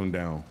you lay this one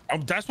down.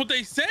 That's what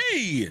they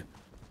say.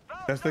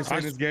 That's what they say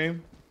in this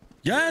game.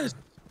 Yes.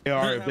 Yeah,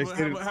 all right.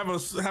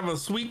 Have a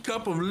sweet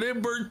cup of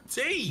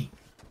liberty.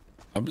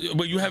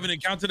 But you haven't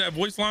encountered that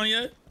voice line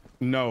yet?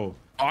 No.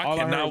 Oh, I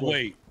cannot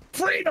wait.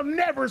 Freedom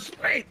never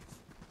sleeps.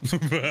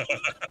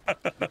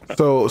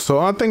 So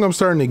I think I'm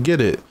starting to get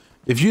it.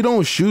 If you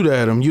don't shoot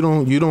at them, you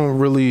don't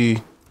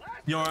really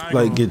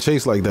like get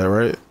chased like that,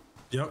 right?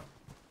 Yep.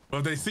 But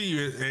if they see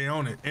you, they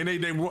own it, and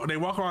they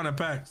walk around in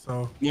pack.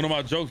 So one of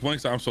my jokes,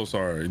 Blanks. I'm so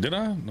sorry. Did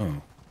I?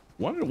 No.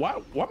 Why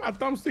my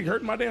thumbstick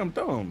hurting my damn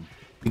thumb?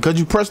 Because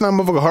you press that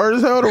motherfucker hard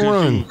as hell to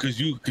run. Because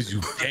you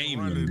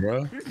gaming,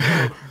 bro.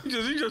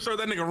 you just showed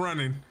that nigga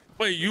running.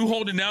 Wait, you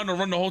holding down to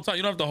run the whole time?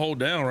 You don't have to hold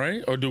down,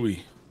 right? Or do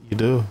we? You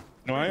do.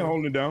 No, I ain't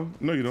holding it down.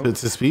 No, you don't.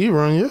 It's a speed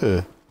run,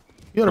 yeah.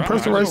 You gotta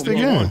press the right stick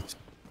in.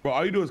 Bro,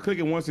 all you do is click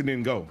it once and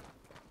then go.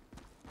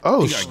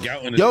 Oh,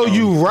 yo,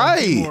 you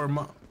right.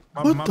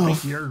 My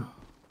pinky hurt.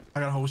 I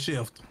got a whole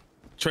shift.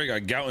 Trey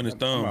got gout in his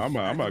thumb. I'm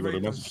about to go to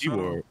the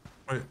keyboard.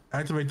 Wait,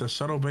 activate the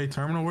shuttle bay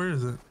terminal. Where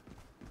is it?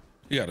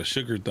 You got a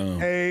sugar thumb.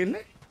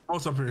 Hey,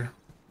 what's up here?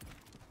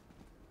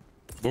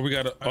 Where we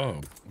got to? Oh,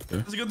 okay.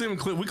 It's a good thing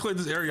we cleared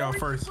this area out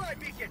first.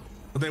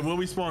 But they will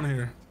respawn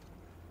here.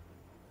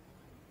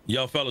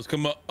 Yo, fellas,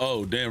 come up.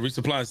 Oh, damn,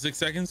 resupply in 6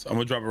 seconds. I'm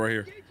gonna drop it right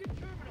here.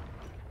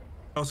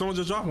 Oh, someone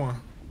just dropped one.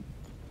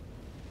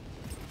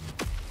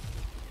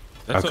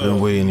 I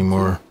couldn't wait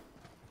anymore.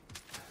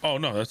 Oh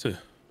no, that's it.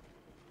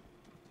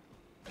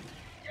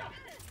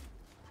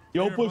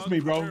 Yo, push me,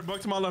 bro.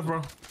 Bug to my left,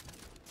 bro.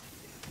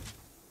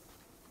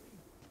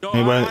 Yo,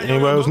 anybody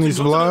else need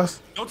supplies?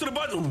 Go to the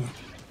button. Ooh.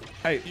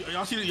 Hey,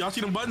 y'all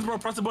see them buttons, bro?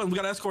 Press the button. We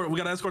gotta escort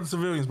the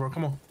civilians, bro.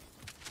 Come on.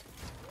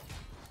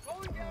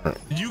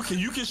 You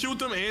can shoot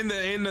them,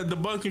 and the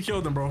bug can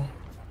kill them, bro.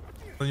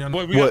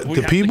 Boy, we have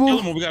to people? Kill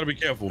them, or we gotta be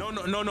careful.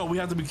 No. We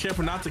have to be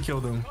careful not to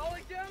kill them.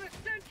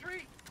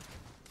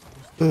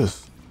 What's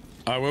this?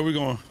 All right, where we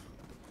going?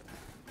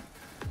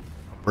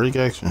 Break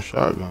action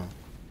shotgun.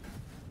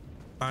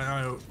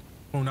 All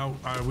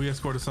right, we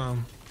escorted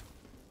some.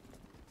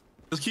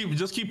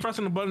 Just keep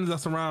pressing the buttons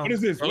that's around. What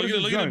is this? Look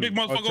at the big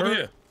motherfucker over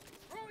here.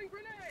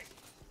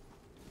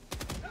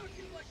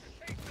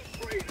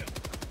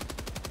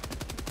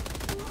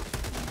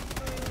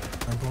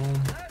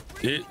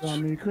 It got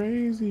me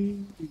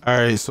crazy. All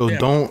right, so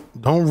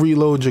don't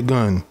reload your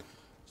gun.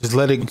 Just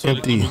let it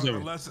empty.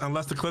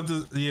 Unless the clip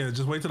is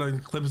just wait till the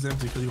clip is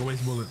empty because you gonna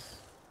waste bullets.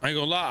 I ain't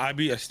gonna lie,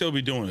 I still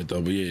be doing it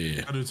though, but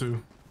yeah. I do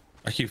too.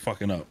 I keep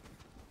fucking up.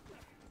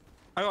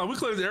 We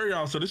cleared the area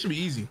out, so this should be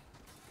easy.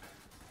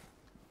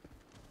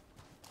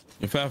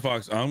 In Fat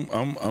Fox,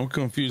 I'm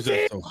confused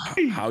as to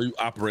how you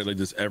operate like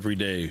this every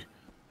day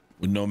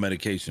with no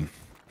medication.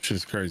 Shit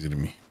is crazy to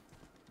me.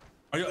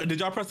 Did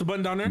y'all press the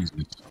button down there?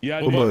 Yeah,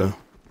 I did.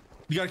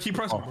 You gotta keep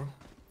pressing, bro.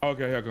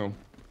 Okay, here I come.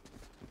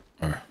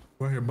 All right.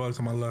 We're here, bugs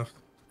on my left.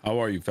 How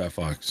are you, Fat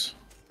Fox?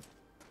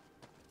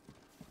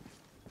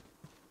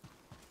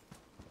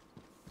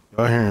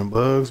 Y'all hearing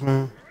bugs,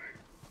 man?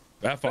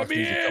 Fat Fox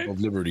needs a cup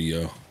of liberty,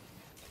 yo.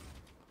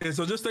 Yeah,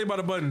 so just stay by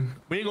the button.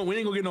 We ain't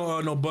gonna get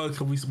no bugs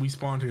because we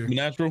spawned here.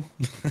 Natural.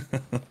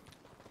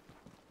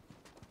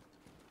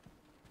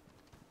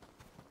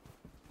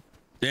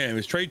 Damn,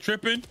 is Trey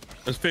tripping?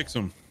 Let's fix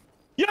him.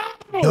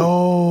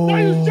 Yo.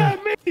 Why you shot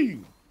me?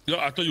 Yo,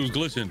 I thought you was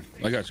glitching.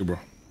 I got you, bro.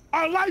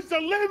 Our lives are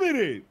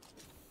limited.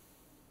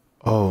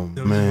 Oh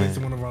man.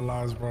 Wasting one of our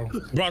lives, bro.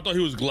 Bro, I thought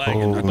he was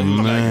lagging. Oh I thought he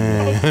was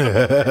man.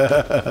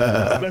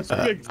 Let's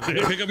fix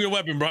it. Pick up your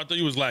weapon, bro. I thought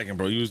you was lagging,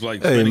 bro. You was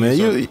like, Hey man,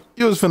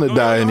 you was finna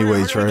die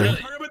anyway, Trey.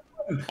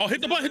 Oh,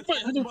 hit the button.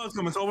 Bugs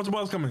coming. So a bunch of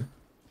bugs coming.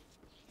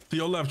 To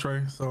your left,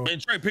 Trey. So.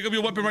 And Trey, pick up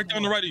your weapon right there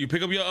on the right of you.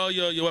 Pick up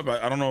your weapon.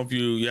 I don't know if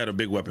you had a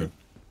big weapon.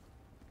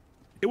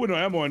 It was no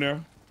ammo in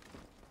there.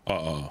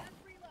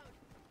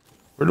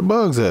 Where the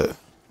bugs at?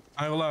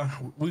 I ain't gonna lie.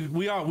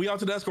 We out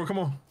to the escort. Come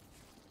on.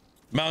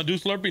 Mountain Dew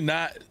Slurpee?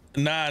 Nah.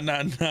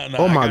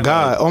 Oh my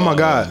god. Oh my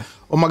god.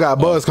 Oh my god.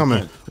 Buzz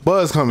coming.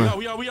 Buzz coming.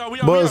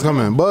 Buzz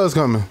coming. Buzz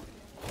coming.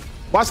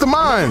 Watch the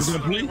mines.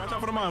 Watch out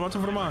for the mines. Watch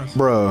out for the mines.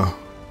 Bruh.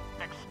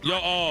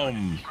 Yo,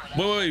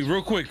 wait,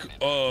 real quick.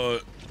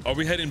 Are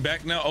we heading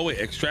back now? Oh wait,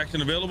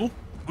 extraction available?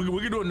 We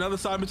can do another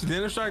side mission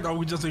to extract, or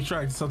we just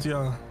extract. It's up to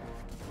y'all.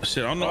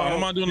 Shit, I don't know. I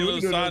don't mind doing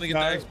another side and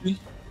get the XP.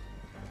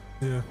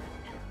 Yeah.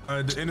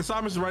 And the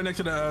side mission is right next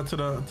to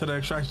the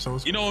extraction. So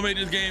you know what made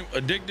this game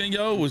addicting,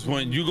 yo? Was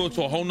when you go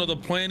to a whole nother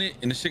planet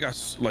and the shit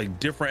got like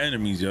different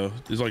enemies, yo.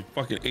 There's like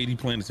fucking 80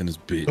 planets in this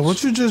bitch.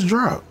 What you just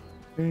dropped?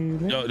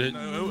 Yo,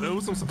 It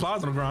was some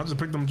supplies on the ground. I just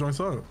picked them joints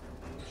up.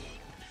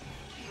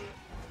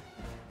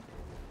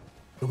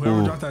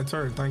 Whoever dropped that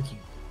turret, thank you.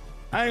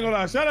 I ain't gonna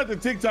lie. Shout out to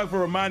TikTok for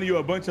reminding you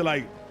a bunch of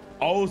like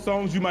old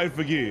songs you might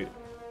forget.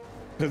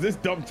 Cause this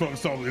dump truck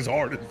song is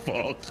hard as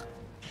fuck.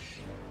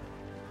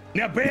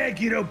 Now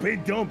bag it up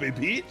and dump it,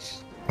 bitch.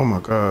 Oh my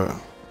God.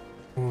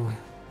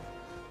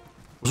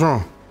 What's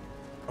wrong?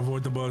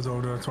 Avoid the bugs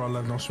over there. To our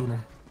left, don't shoot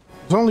them.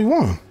 There's only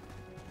one.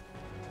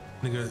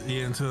 Nigga,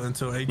 yeah,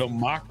 until 8.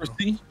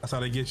 democracy. That's how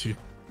they get you.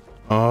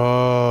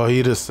 Oh,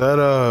 he just set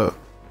up.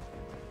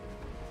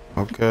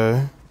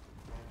 Okay.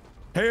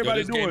 Hey,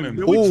 everybody this doing? game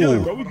Man, we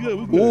chilling, bro. We good.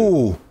 We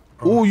good.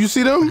 Ooh. Ooh, you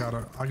see them? I got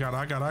it. Sending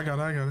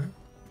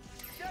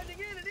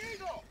in an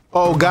eagle.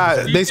 Oh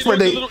God, You they see spread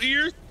those they. little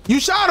ears. You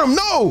shot him.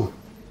 No.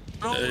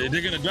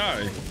 They're gonna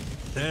die.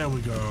 There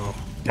we go.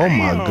 Oh my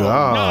Damn.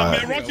 God. Nah,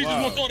 man, Raunchy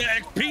just wants all the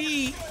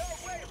XP.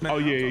 Oh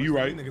yeah, you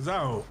right. Niggas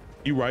out.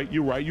 You right.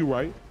 You right. You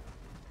right.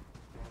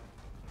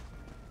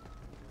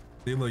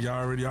 See, look, y'all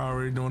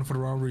already doing it for the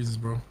wrong reasons,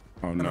 bro.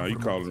 Oh no, you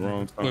called it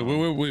wrong. Wait,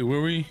 where we?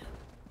 What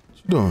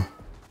you doing?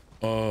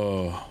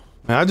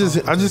 Man, I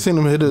just seen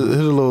him hit a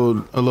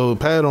little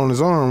pad on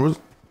his arm.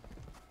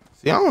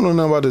 See, I don't know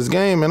nothing about this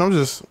game, man. I'm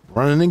just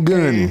running and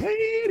gunning.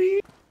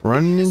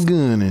 Running and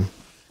gunning.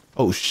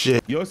 Oh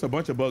shit. Yo, it's a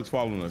bunch of bugs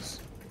following us.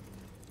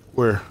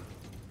 Where?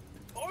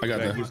 I got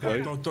Back that. this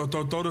way. Throw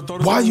the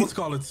Why you- what's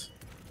called it?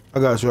 I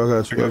got you.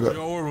 Your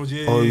orbals,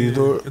 yeah. Oh, you yeah.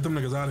 throw it? Get them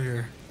niggas out of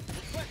here.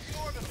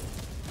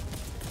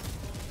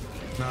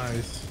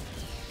 Nice.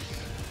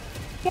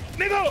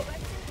 Nigga!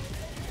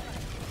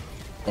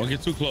 Don't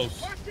get too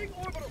close. Launching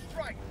orbital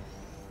strike.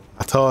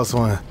 I tossed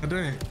one. God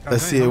dang.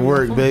 Let's see it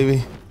work,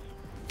 baby.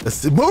 Let's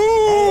see. Boom!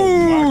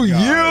 Oh, my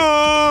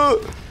Yeah!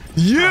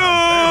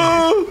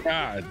 Yeah!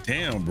 God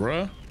damn,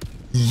 bruh.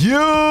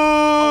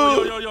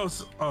 Yeah! Yo.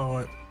 Oh,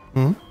 what?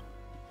 Hmm?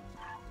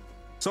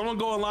 Someone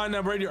go and line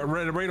that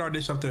radar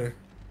dish up there.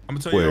 I'm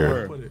gonna tell you Where?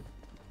 where to put it.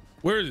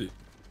 Where is it?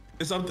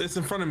 It's up. It's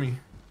in front of me.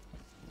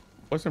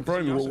 What's in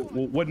front of you?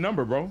 What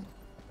number, bro?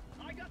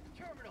 I got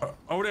the terminal.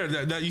 Over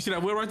there. That you see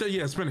that wheel right there?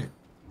 Yeah, spin it.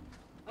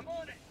 I'm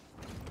on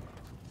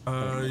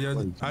it. Yeah.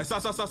 All right,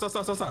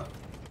 stop.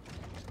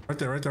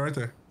 Right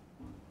there.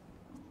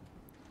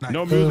 Nice.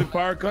 No music,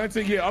 fire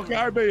content. Yeah. Okay.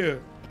 All right, baby.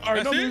 All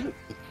right. That's No it? music.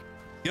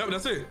 Yep,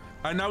 that's it.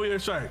 All right, now we in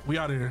strike. We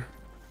out of here.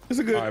 It's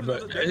a good, All right,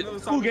 but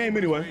cool game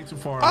anyway. Way too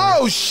far.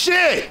 Oh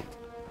shit!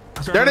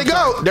 There they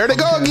go. There they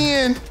go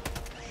again.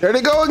 There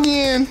they go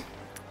again.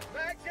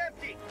 Mag's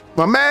empty.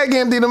 My mag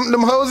empty.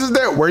 Them hoses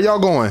there. Where y'all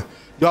going?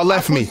 Y'all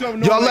left me.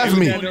 Y'all left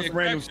me. That's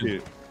random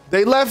shit.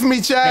 They left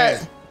me,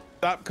 chat.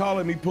 Stop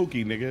calling me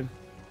Pookie, nigga.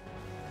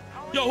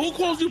 Yo, who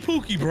calls you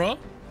Pookie, bruh?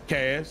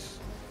 Cash.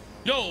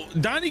 Yo,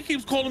 Donnie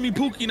keeps calling me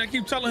Pookie, and I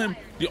keep telling him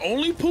the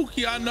only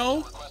Pookie I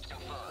know.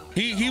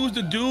 He was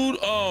the dude.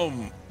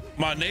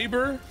 My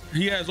neighbor.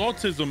 He has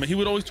autism, and he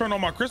would always turn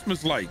on my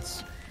Christmas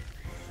lights.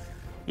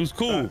 It was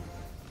cool.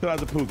 Shout out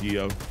to Pookie,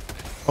 yo.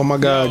 Oh my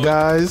God, Yo.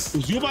 guys.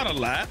 Was you about to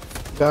laugh?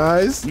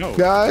 Guys. No.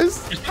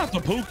 Guys. It's not the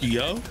Pookie,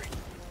 yo.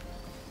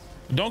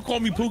 Don't call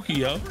me Pookie,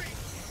 yo.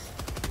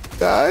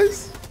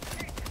 Guys.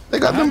 They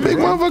got them big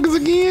motherfuckers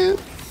again.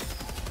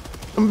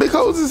 Them big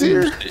hoses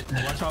here.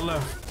 Watch our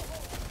left.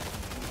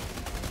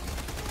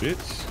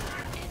 Bitch.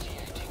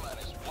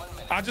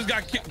 I just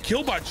got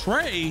killed by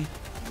Trey.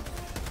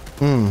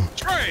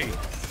 Trey.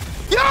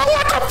 Yo,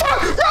 what the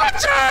fuck?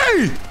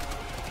 Raunchy!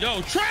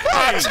 Yo, Trey.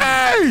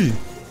 Raunchy!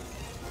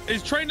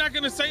 Is Trey not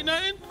gonna say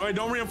nothing? Wait,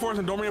 don't reinforce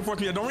him. Don't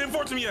reinforce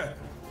him yet.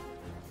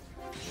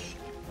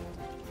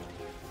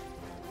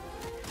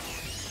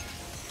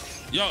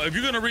 Yo, if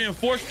you're gonna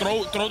reinforce,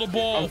 throw the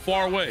ball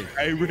far away.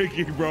 Hey,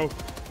 Ricky, bro.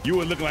 You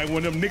were looking like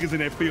one of them niggas in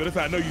that field. That's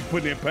how I know you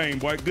putting in pain,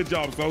 boy. Good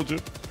job, soldier.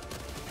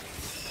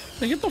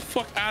 Man, get the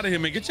fuck out of here,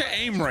 man. Get your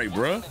aim right,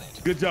 bro.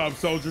 Good job,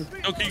 soldier.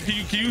 Yo,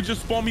 can you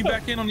just spawn me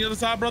back in on the other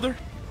side, brother?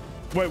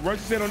 Wait, Runchy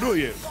said don't do it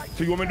yet.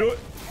 So you want me to do it?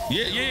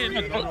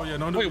 Yeah.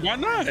 Don't do Wait, it. why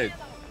not?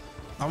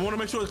 I want to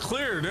make sure it's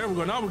clear. There we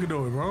go. Now we can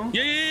do it, bro.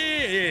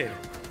 Yeah.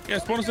 Yeah,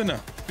 spawn us in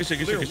there. Get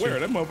shit. Where?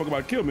 That motherfucker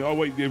about to kill me. Oh,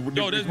 wait. Yo,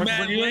 there's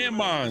mad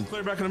landmines.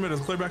 Clear back in the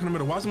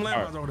middle. Watch some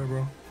landmines over there,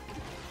 bro.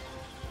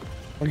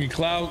 Fucking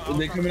cloud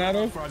they coming out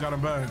of? I got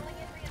him back.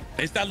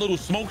 It's that little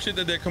smoke shit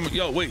that they're coming.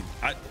 Yo, wait.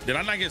 Did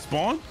I not get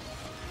spawned?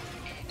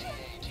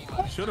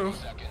 Should have.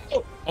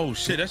 Oh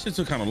shit, that shit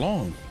took kind of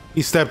long.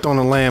 He stepped on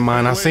a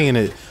landmine. I seen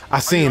it.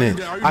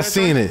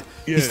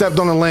 He stepped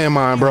on a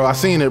landmine, bro. I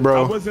seen it, I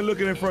bro. wasn't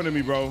looking in front of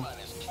me, bro.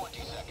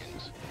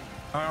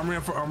 I'm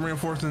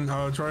reinforcing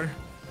Trey.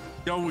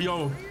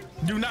 Yo,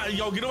 do not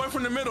get away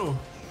from the middle.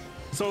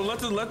 So let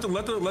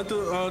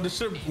the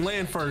ship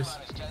land first,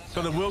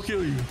 cause it will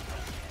kill you.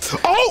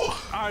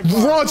 Oh, Right, bro,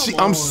 Raunchy, come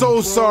I'm on, so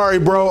bro. sorry,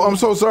 bro. I'm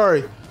so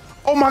sorry.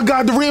 Oh my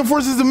God, the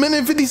reinforces a minute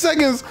and 50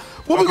 seconds.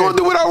 What we gonna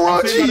do without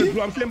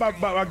Raunchy? I'm saying about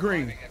my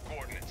green.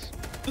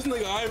 This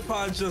nigga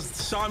iPod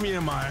just shot me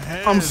in my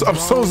head. I'm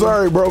so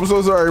sorry, bro. I'm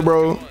so sorry,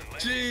 bro.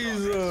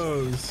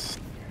 Jesus.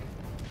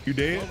 You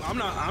dead? I'm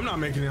not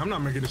making it. I'm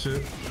not making the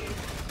shit.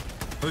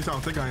 At least I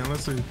don't think I am.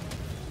 Let's see.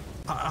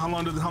 How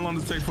long does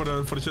it take for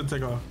the shit to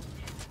take off?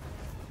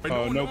 Wait,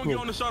 No get clue.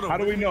 on the shuttle. How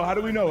do we know? How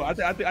do we know? I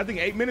think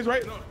 8 minutes,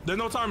 right? No, there's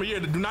no timer. Yeah,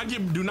 do not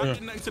get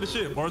next to the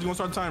ship, or it's gonna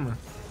start the timer.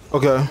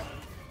 Okay.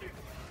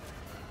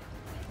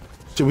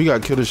 Shit, we gotta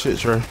kill this shit,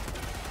 Trey.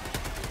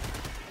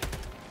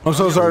 I'm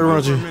so sorry,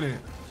 Raunchy.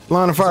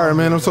 Line of fire,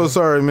 man. I'm so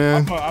sorry,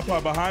 man. I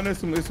put behind us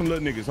some little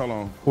niggas. Hold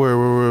on.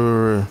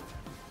 Where?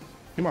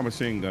 He my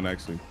machine gun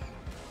actually.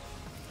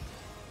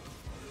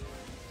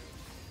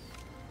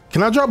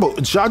 Can I drop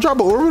a? Should I drop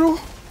an orbital?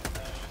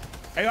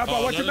 Hey,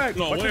 iPod, watch your back.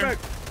 no, Watch your where? back.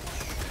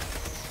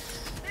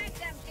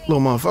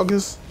 Little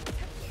motherfuckers.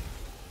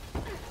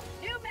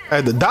 I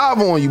had to dive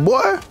on you,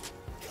 boy.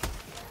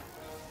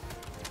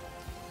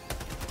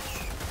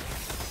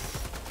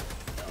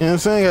 You know what I'm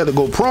saying? I had to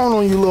go prone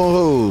on you little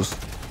hoes.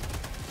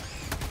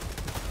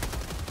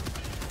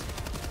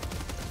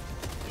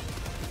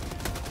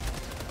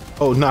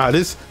 Oh nah,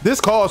 this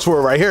calls for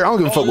it right here. I don't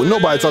give a fuck what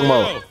nobody talking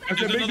about.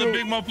 There's another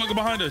big motherfucker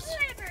behind us.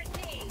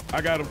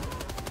 I got him.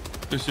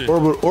 Good shit.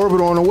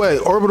 Orbital on the way.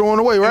 Orbital on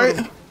the way, right?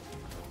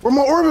 Where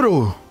my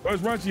orbital?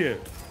 Where's Raunchy at?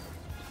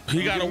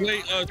 He gotta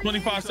wait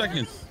 25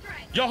 seconds.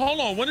 Yo, hold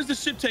on. When is the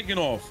ship taking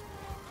off?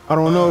 I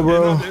don't know,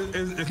 bro.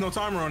 It's no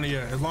timer on it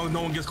yet. As long as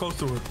no one gets close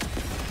to it.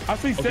 I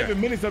see 7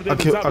 minutes up there.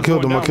 I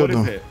killed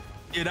him.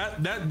 Yeah,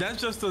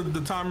 that's just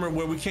the timer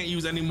where we can't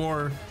use any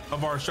more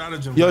of our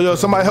stratagem. Yo,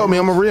 somebody help me.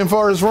 I'm gonna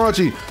reinforce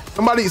Raunchy.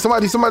 Somebody. Yo,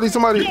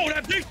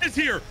 that bitch is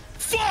here.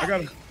 Fuck. I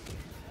got him.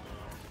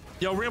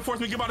 Yo, reinforce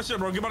me. Get by the ship,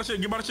 bro. Get by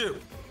the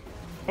ship.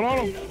 Hold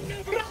on.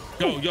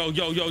 Yo.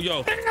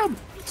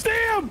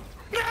 Stam!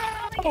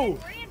 No!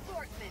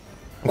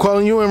 I'm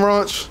calling you in,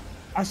 Raunch.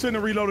 I shouldn't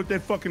have reloaded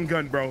that fucking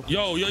gun, bro.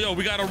 Yo,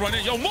 we gotta run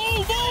it. Yo,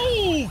 move!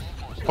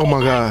 Oh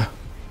my god.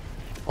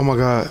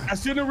 I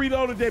shouldn't have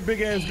reloaded that big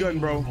ass gun,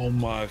 bro. Oh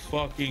my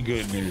fucking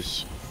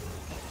goodness.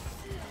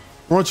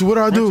 Raunchy, what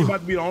do I Raunchy do?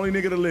 about to be the only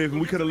nigga to live, and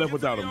we could have left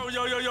without him.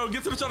 Yo,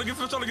 get to the shuttle.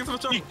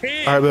 He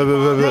can't. All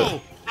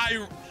right,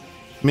 Bro,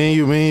 Me and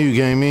you,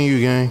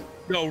 gang.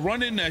 Yo,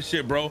 run in that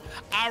shit, bro.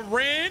 I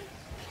ran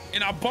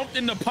and I bumped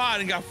in the pod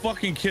and got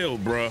fucking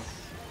killed, bro.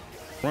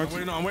 I'm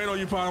waiting on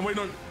you, Pod. I'm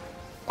waiting on.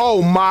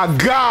 Oh my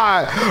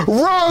god,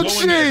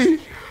 Raunchy!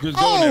 Just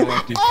go in there,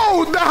 Raunchy.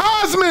 Oh, the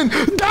Hosman!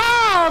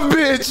 Dive,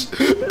 bitch!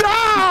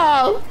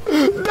 Dive!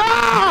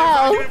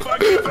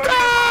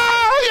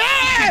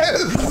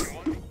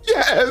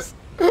 Yes!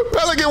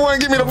 Pelican one,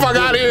 get me the fuck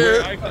out of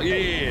here!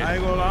 Yeah. I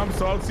ain't gonna lie, I'm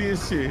salty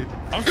as shit.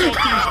 I'm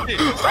salty as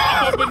shit.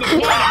 I'm up in the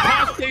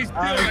pod stays still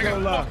I and I ain't got gonna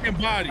a lie.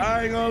 fucking body.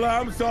 I ain't gonna lie,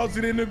 I'm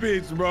salty in the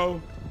bitch,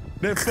 bro.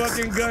 That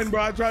fucking gun,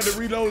 bro. I tried to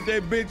reload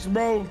that bitch,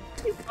 bro.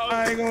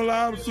 I ain't gonna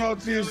lie, I'm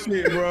salty as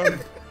shit, bro.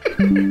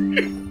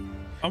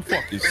 I'm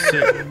fucking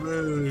sick.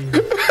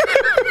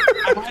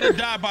 I had to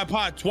die by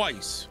pod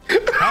twice.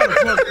 How the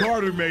fuck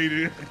Carter made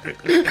it?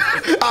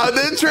 Out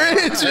the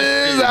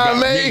trenches, I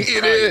made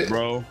it,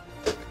 bro.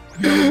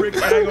 Yo, Rick, I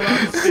ain't gonna lie,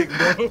 I'm sick, bro.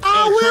 I Trey, will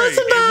it would be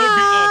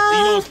survive.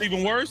 you know what's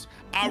even worse?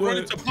 I run What?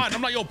 into pod and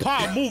I'm like, yo,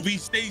 pod, move, he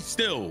stays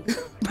still. Shit,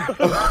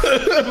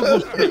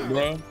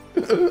 bro.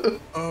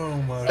 Oh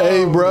my.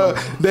 Hey, bro,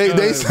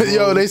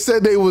 they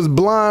said they was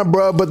blind,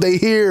 bro, but they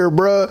hear,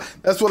 bro.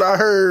 That's what I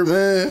heard,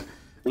 man.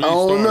 I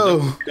don't know.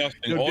 Yo,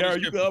 Darryl,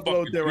 you can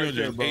upload that right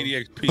there, bro.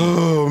 80 XP.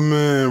 Oh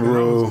man,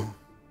 bro.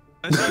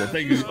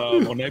 Thank you,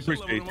 on that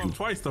appreciate you.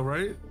 Twice though,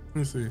 right? Let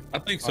me see. I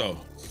think so.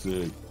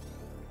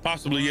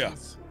 Possibly, yeah.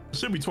 It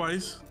should be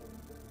twice.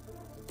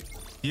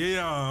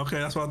 Yeah. Okay,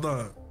 that's what I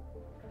thought.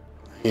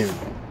 Yeah.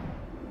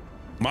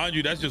 Mind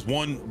you, that's just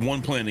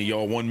one planet,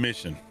 y'all, one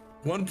mission.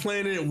 One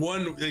planet,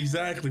 one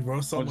exactly,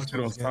 bro. So much Shit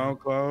on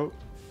SoundCloud.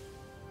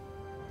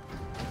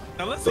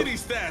 Now let's see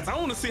these stats. I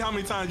want to see how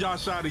many times y'all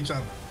shot each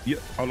other. Yeah,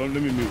 hold on,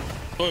 let me move.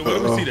 Wait,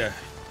 let me see that.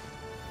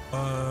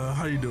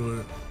 How you do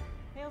it?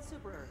 Hail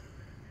Super Earth.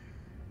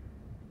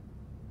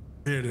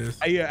 Here it is.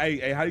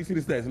 Hey, how do you see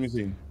the stats? Let me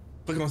see.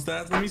 Click on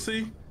stats. Let me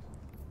see.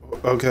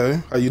 Okay,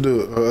 how you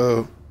do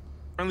it?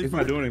 Friendly It's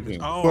not doing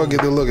anything. Oh, What I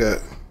get to look at?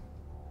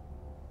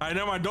 all right,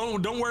 never mind.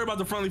 Don't worry about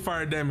the friendly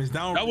fire damage.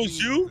 That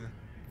was you?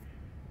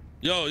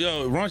 Yo,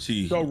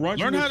 Raunchy. So Raunchy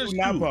learn how to was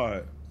shoot. shooting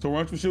iPod. So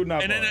Raunchy was shooting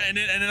iPod. And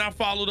then I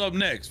followed up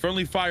next.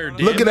 Friendly fire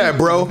damage. Look at that,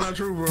 bro. That's not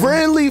true, bro.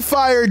 Friendly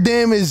fire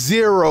damage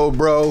 0,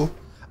 bro.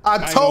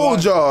 I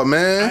told y'all, I ain't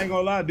man.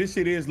 gonna lie, this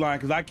shit is lying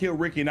because I killed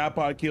Ricky and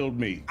iPod killed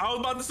me. I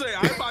was about to say,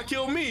 iPod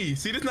killed me.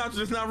 See, this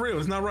not real.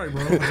 It's not right,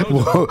 bro. I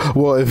told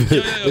you. Well, if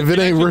it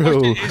ain't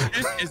real,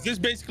 Is this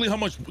basically how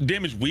much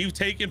damage we've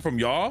taken from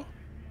y'all?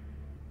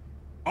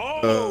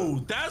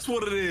 Oh, that's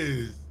what it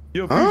is.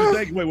 Yo, Huh?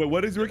 wait,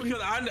 what is Ricky?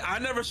 Because I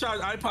never shot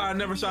iPod. I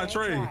never shot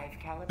Trey.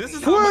 This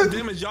is how What? much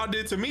damage y'all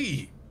did to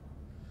me.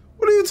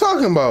 what are you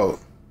talking about?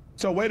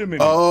 So wait a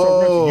minute.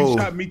 Oh. So Raunchy, you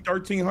shot me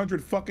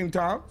 1,300 fucking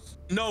times?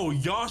 No,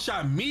 y'all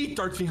shot me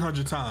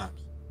 1,300 times.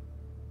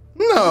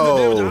 The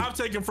damage No, I've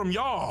taken from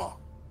y'all.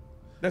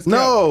 That's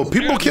no. cap.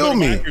 People killed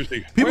me.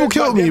 Accuracy. People Where's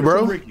killed my me, damage bro.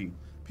 from Ricky?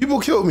 People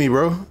killed me,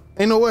 bro.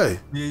 Ain't no way.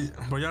 Yeah,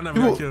 but y'all never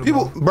got killed.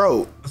 People,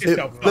 bro. Get the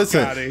fuck outta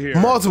Listen, here.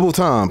 multiple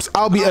times.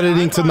 I'll be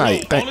editing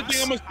tonight. Only thing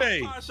Thanks. I'm gonna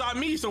say, iPod shot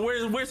me, so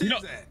where's his know-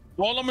 at?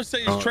 All I'm gonna say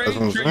is Oh, Trey, that's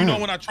what I'm you know,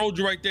 saying. when I trolled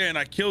you right there and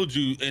I killed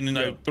you, and then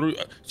I threw.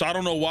 So I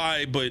don't know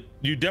why, but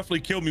you definitely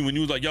killed me when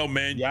you was like, "Yo,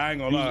 man." Yeah, I ain't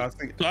gonna lie. I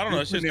think So I don't know.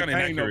 It's just kind of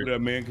over inaccurate. there,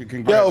 man. Yo,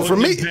 Congrats. for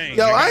me, Dang,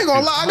 yo, you I ain't got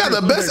gonna lie. I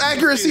got the best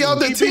accuracy out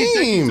the DB, thank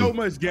you team. so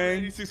much, gang.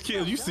 86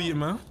 kills. You see it,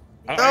 man.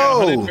 I Yo.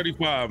 got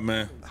 135,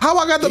 man. How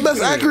I got the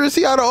best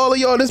accuracy out of all of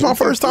y'all? This is my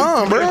first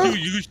time, bro.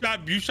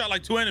 You shot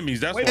like 2 enemies.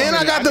 That's why. And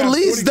I got the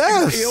least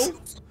deaths.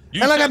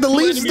 You And I got shot the 2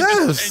 least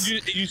enemies, deaths.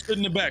 And you stood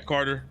in the back,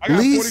 Carter. I got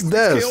Least 46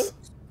 deaths. kills.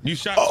 You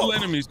shot 2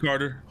 enemies,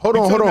 Carter. Hold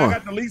You on, told hold me I on.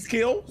 got the least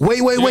kills.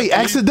 Wait.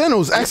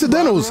 Accidentals.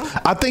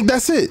 I think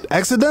that's it. Yeah, I'm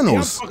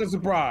Accidentals. fucking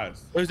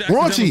surprised. Where's the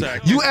Raunchy, accidentals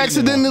at? you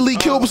accidentally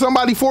killed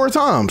somebody 4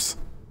 times.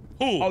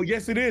 Who? Oh,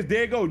 yes, it is.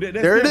 There you go.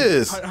 There it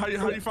is. How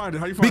you find it?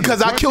 How you find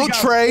Because it? I killed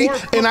Trey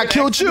and I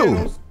killed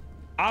you.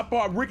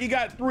 Ricky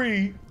got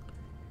 3.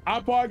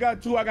 iPod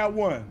got 2. I got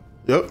 1.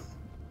 Yep.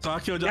 So I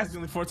killed you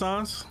accidentally 4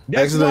 times?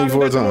 Accidentally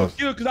 4 times.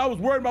 Because I was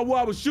worried about what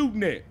I was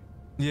shooting at.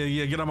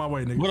 Yeah, get out my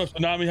way, nigga. What up,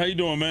 Tsunami? How you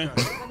doing, man? Let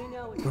me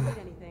know when you need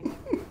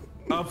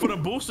anything. For the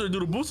booster, do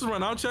the boosters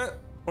run out, chat?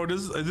 Or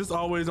is this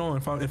always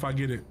on if I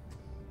get it?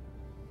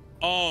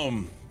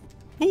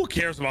 Who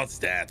cares about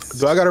stats?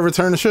 Do I gotta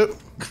return the ship?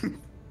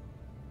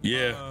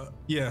 Yeah.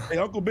 Yeah. Hey,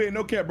 Uncle Ben,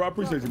 no cap, bro. I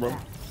appreciate you, bro.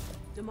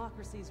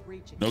 Democracy's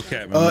reaching. No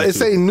cap, man.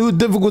 It's a new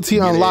difficulty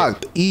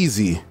unlocked.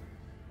 Easy.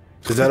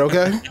 Is that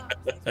okay?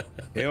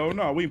 Hell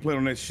no, we ain't playing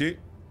on that shit.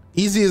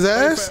 Easy as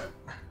ass?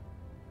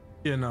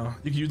 Yeah, no.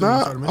 You can use it Nah,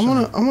 inside the mission.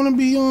 I wanna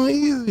be on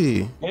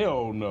easy.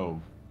 Hell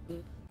no.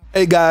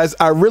 Hey guys,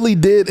 I really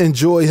did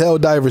enjoy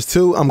Helldivers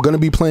 2. I'm going to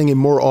be playing it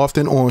more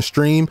often on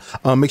stream.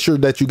 Make sure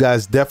that you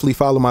guys definitely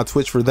follow my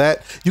Twitch for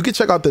that. You can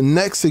check out the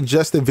next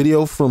suggested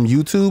video from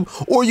YouTube,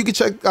 or you can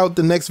check out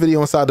the next video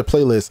inside the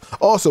playlist.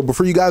 Also,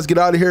 before you guys get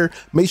out of here,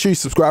 make sure you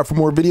subscribe for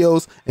more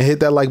videos and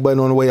hit that like button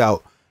on the way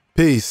out.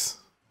 Peace.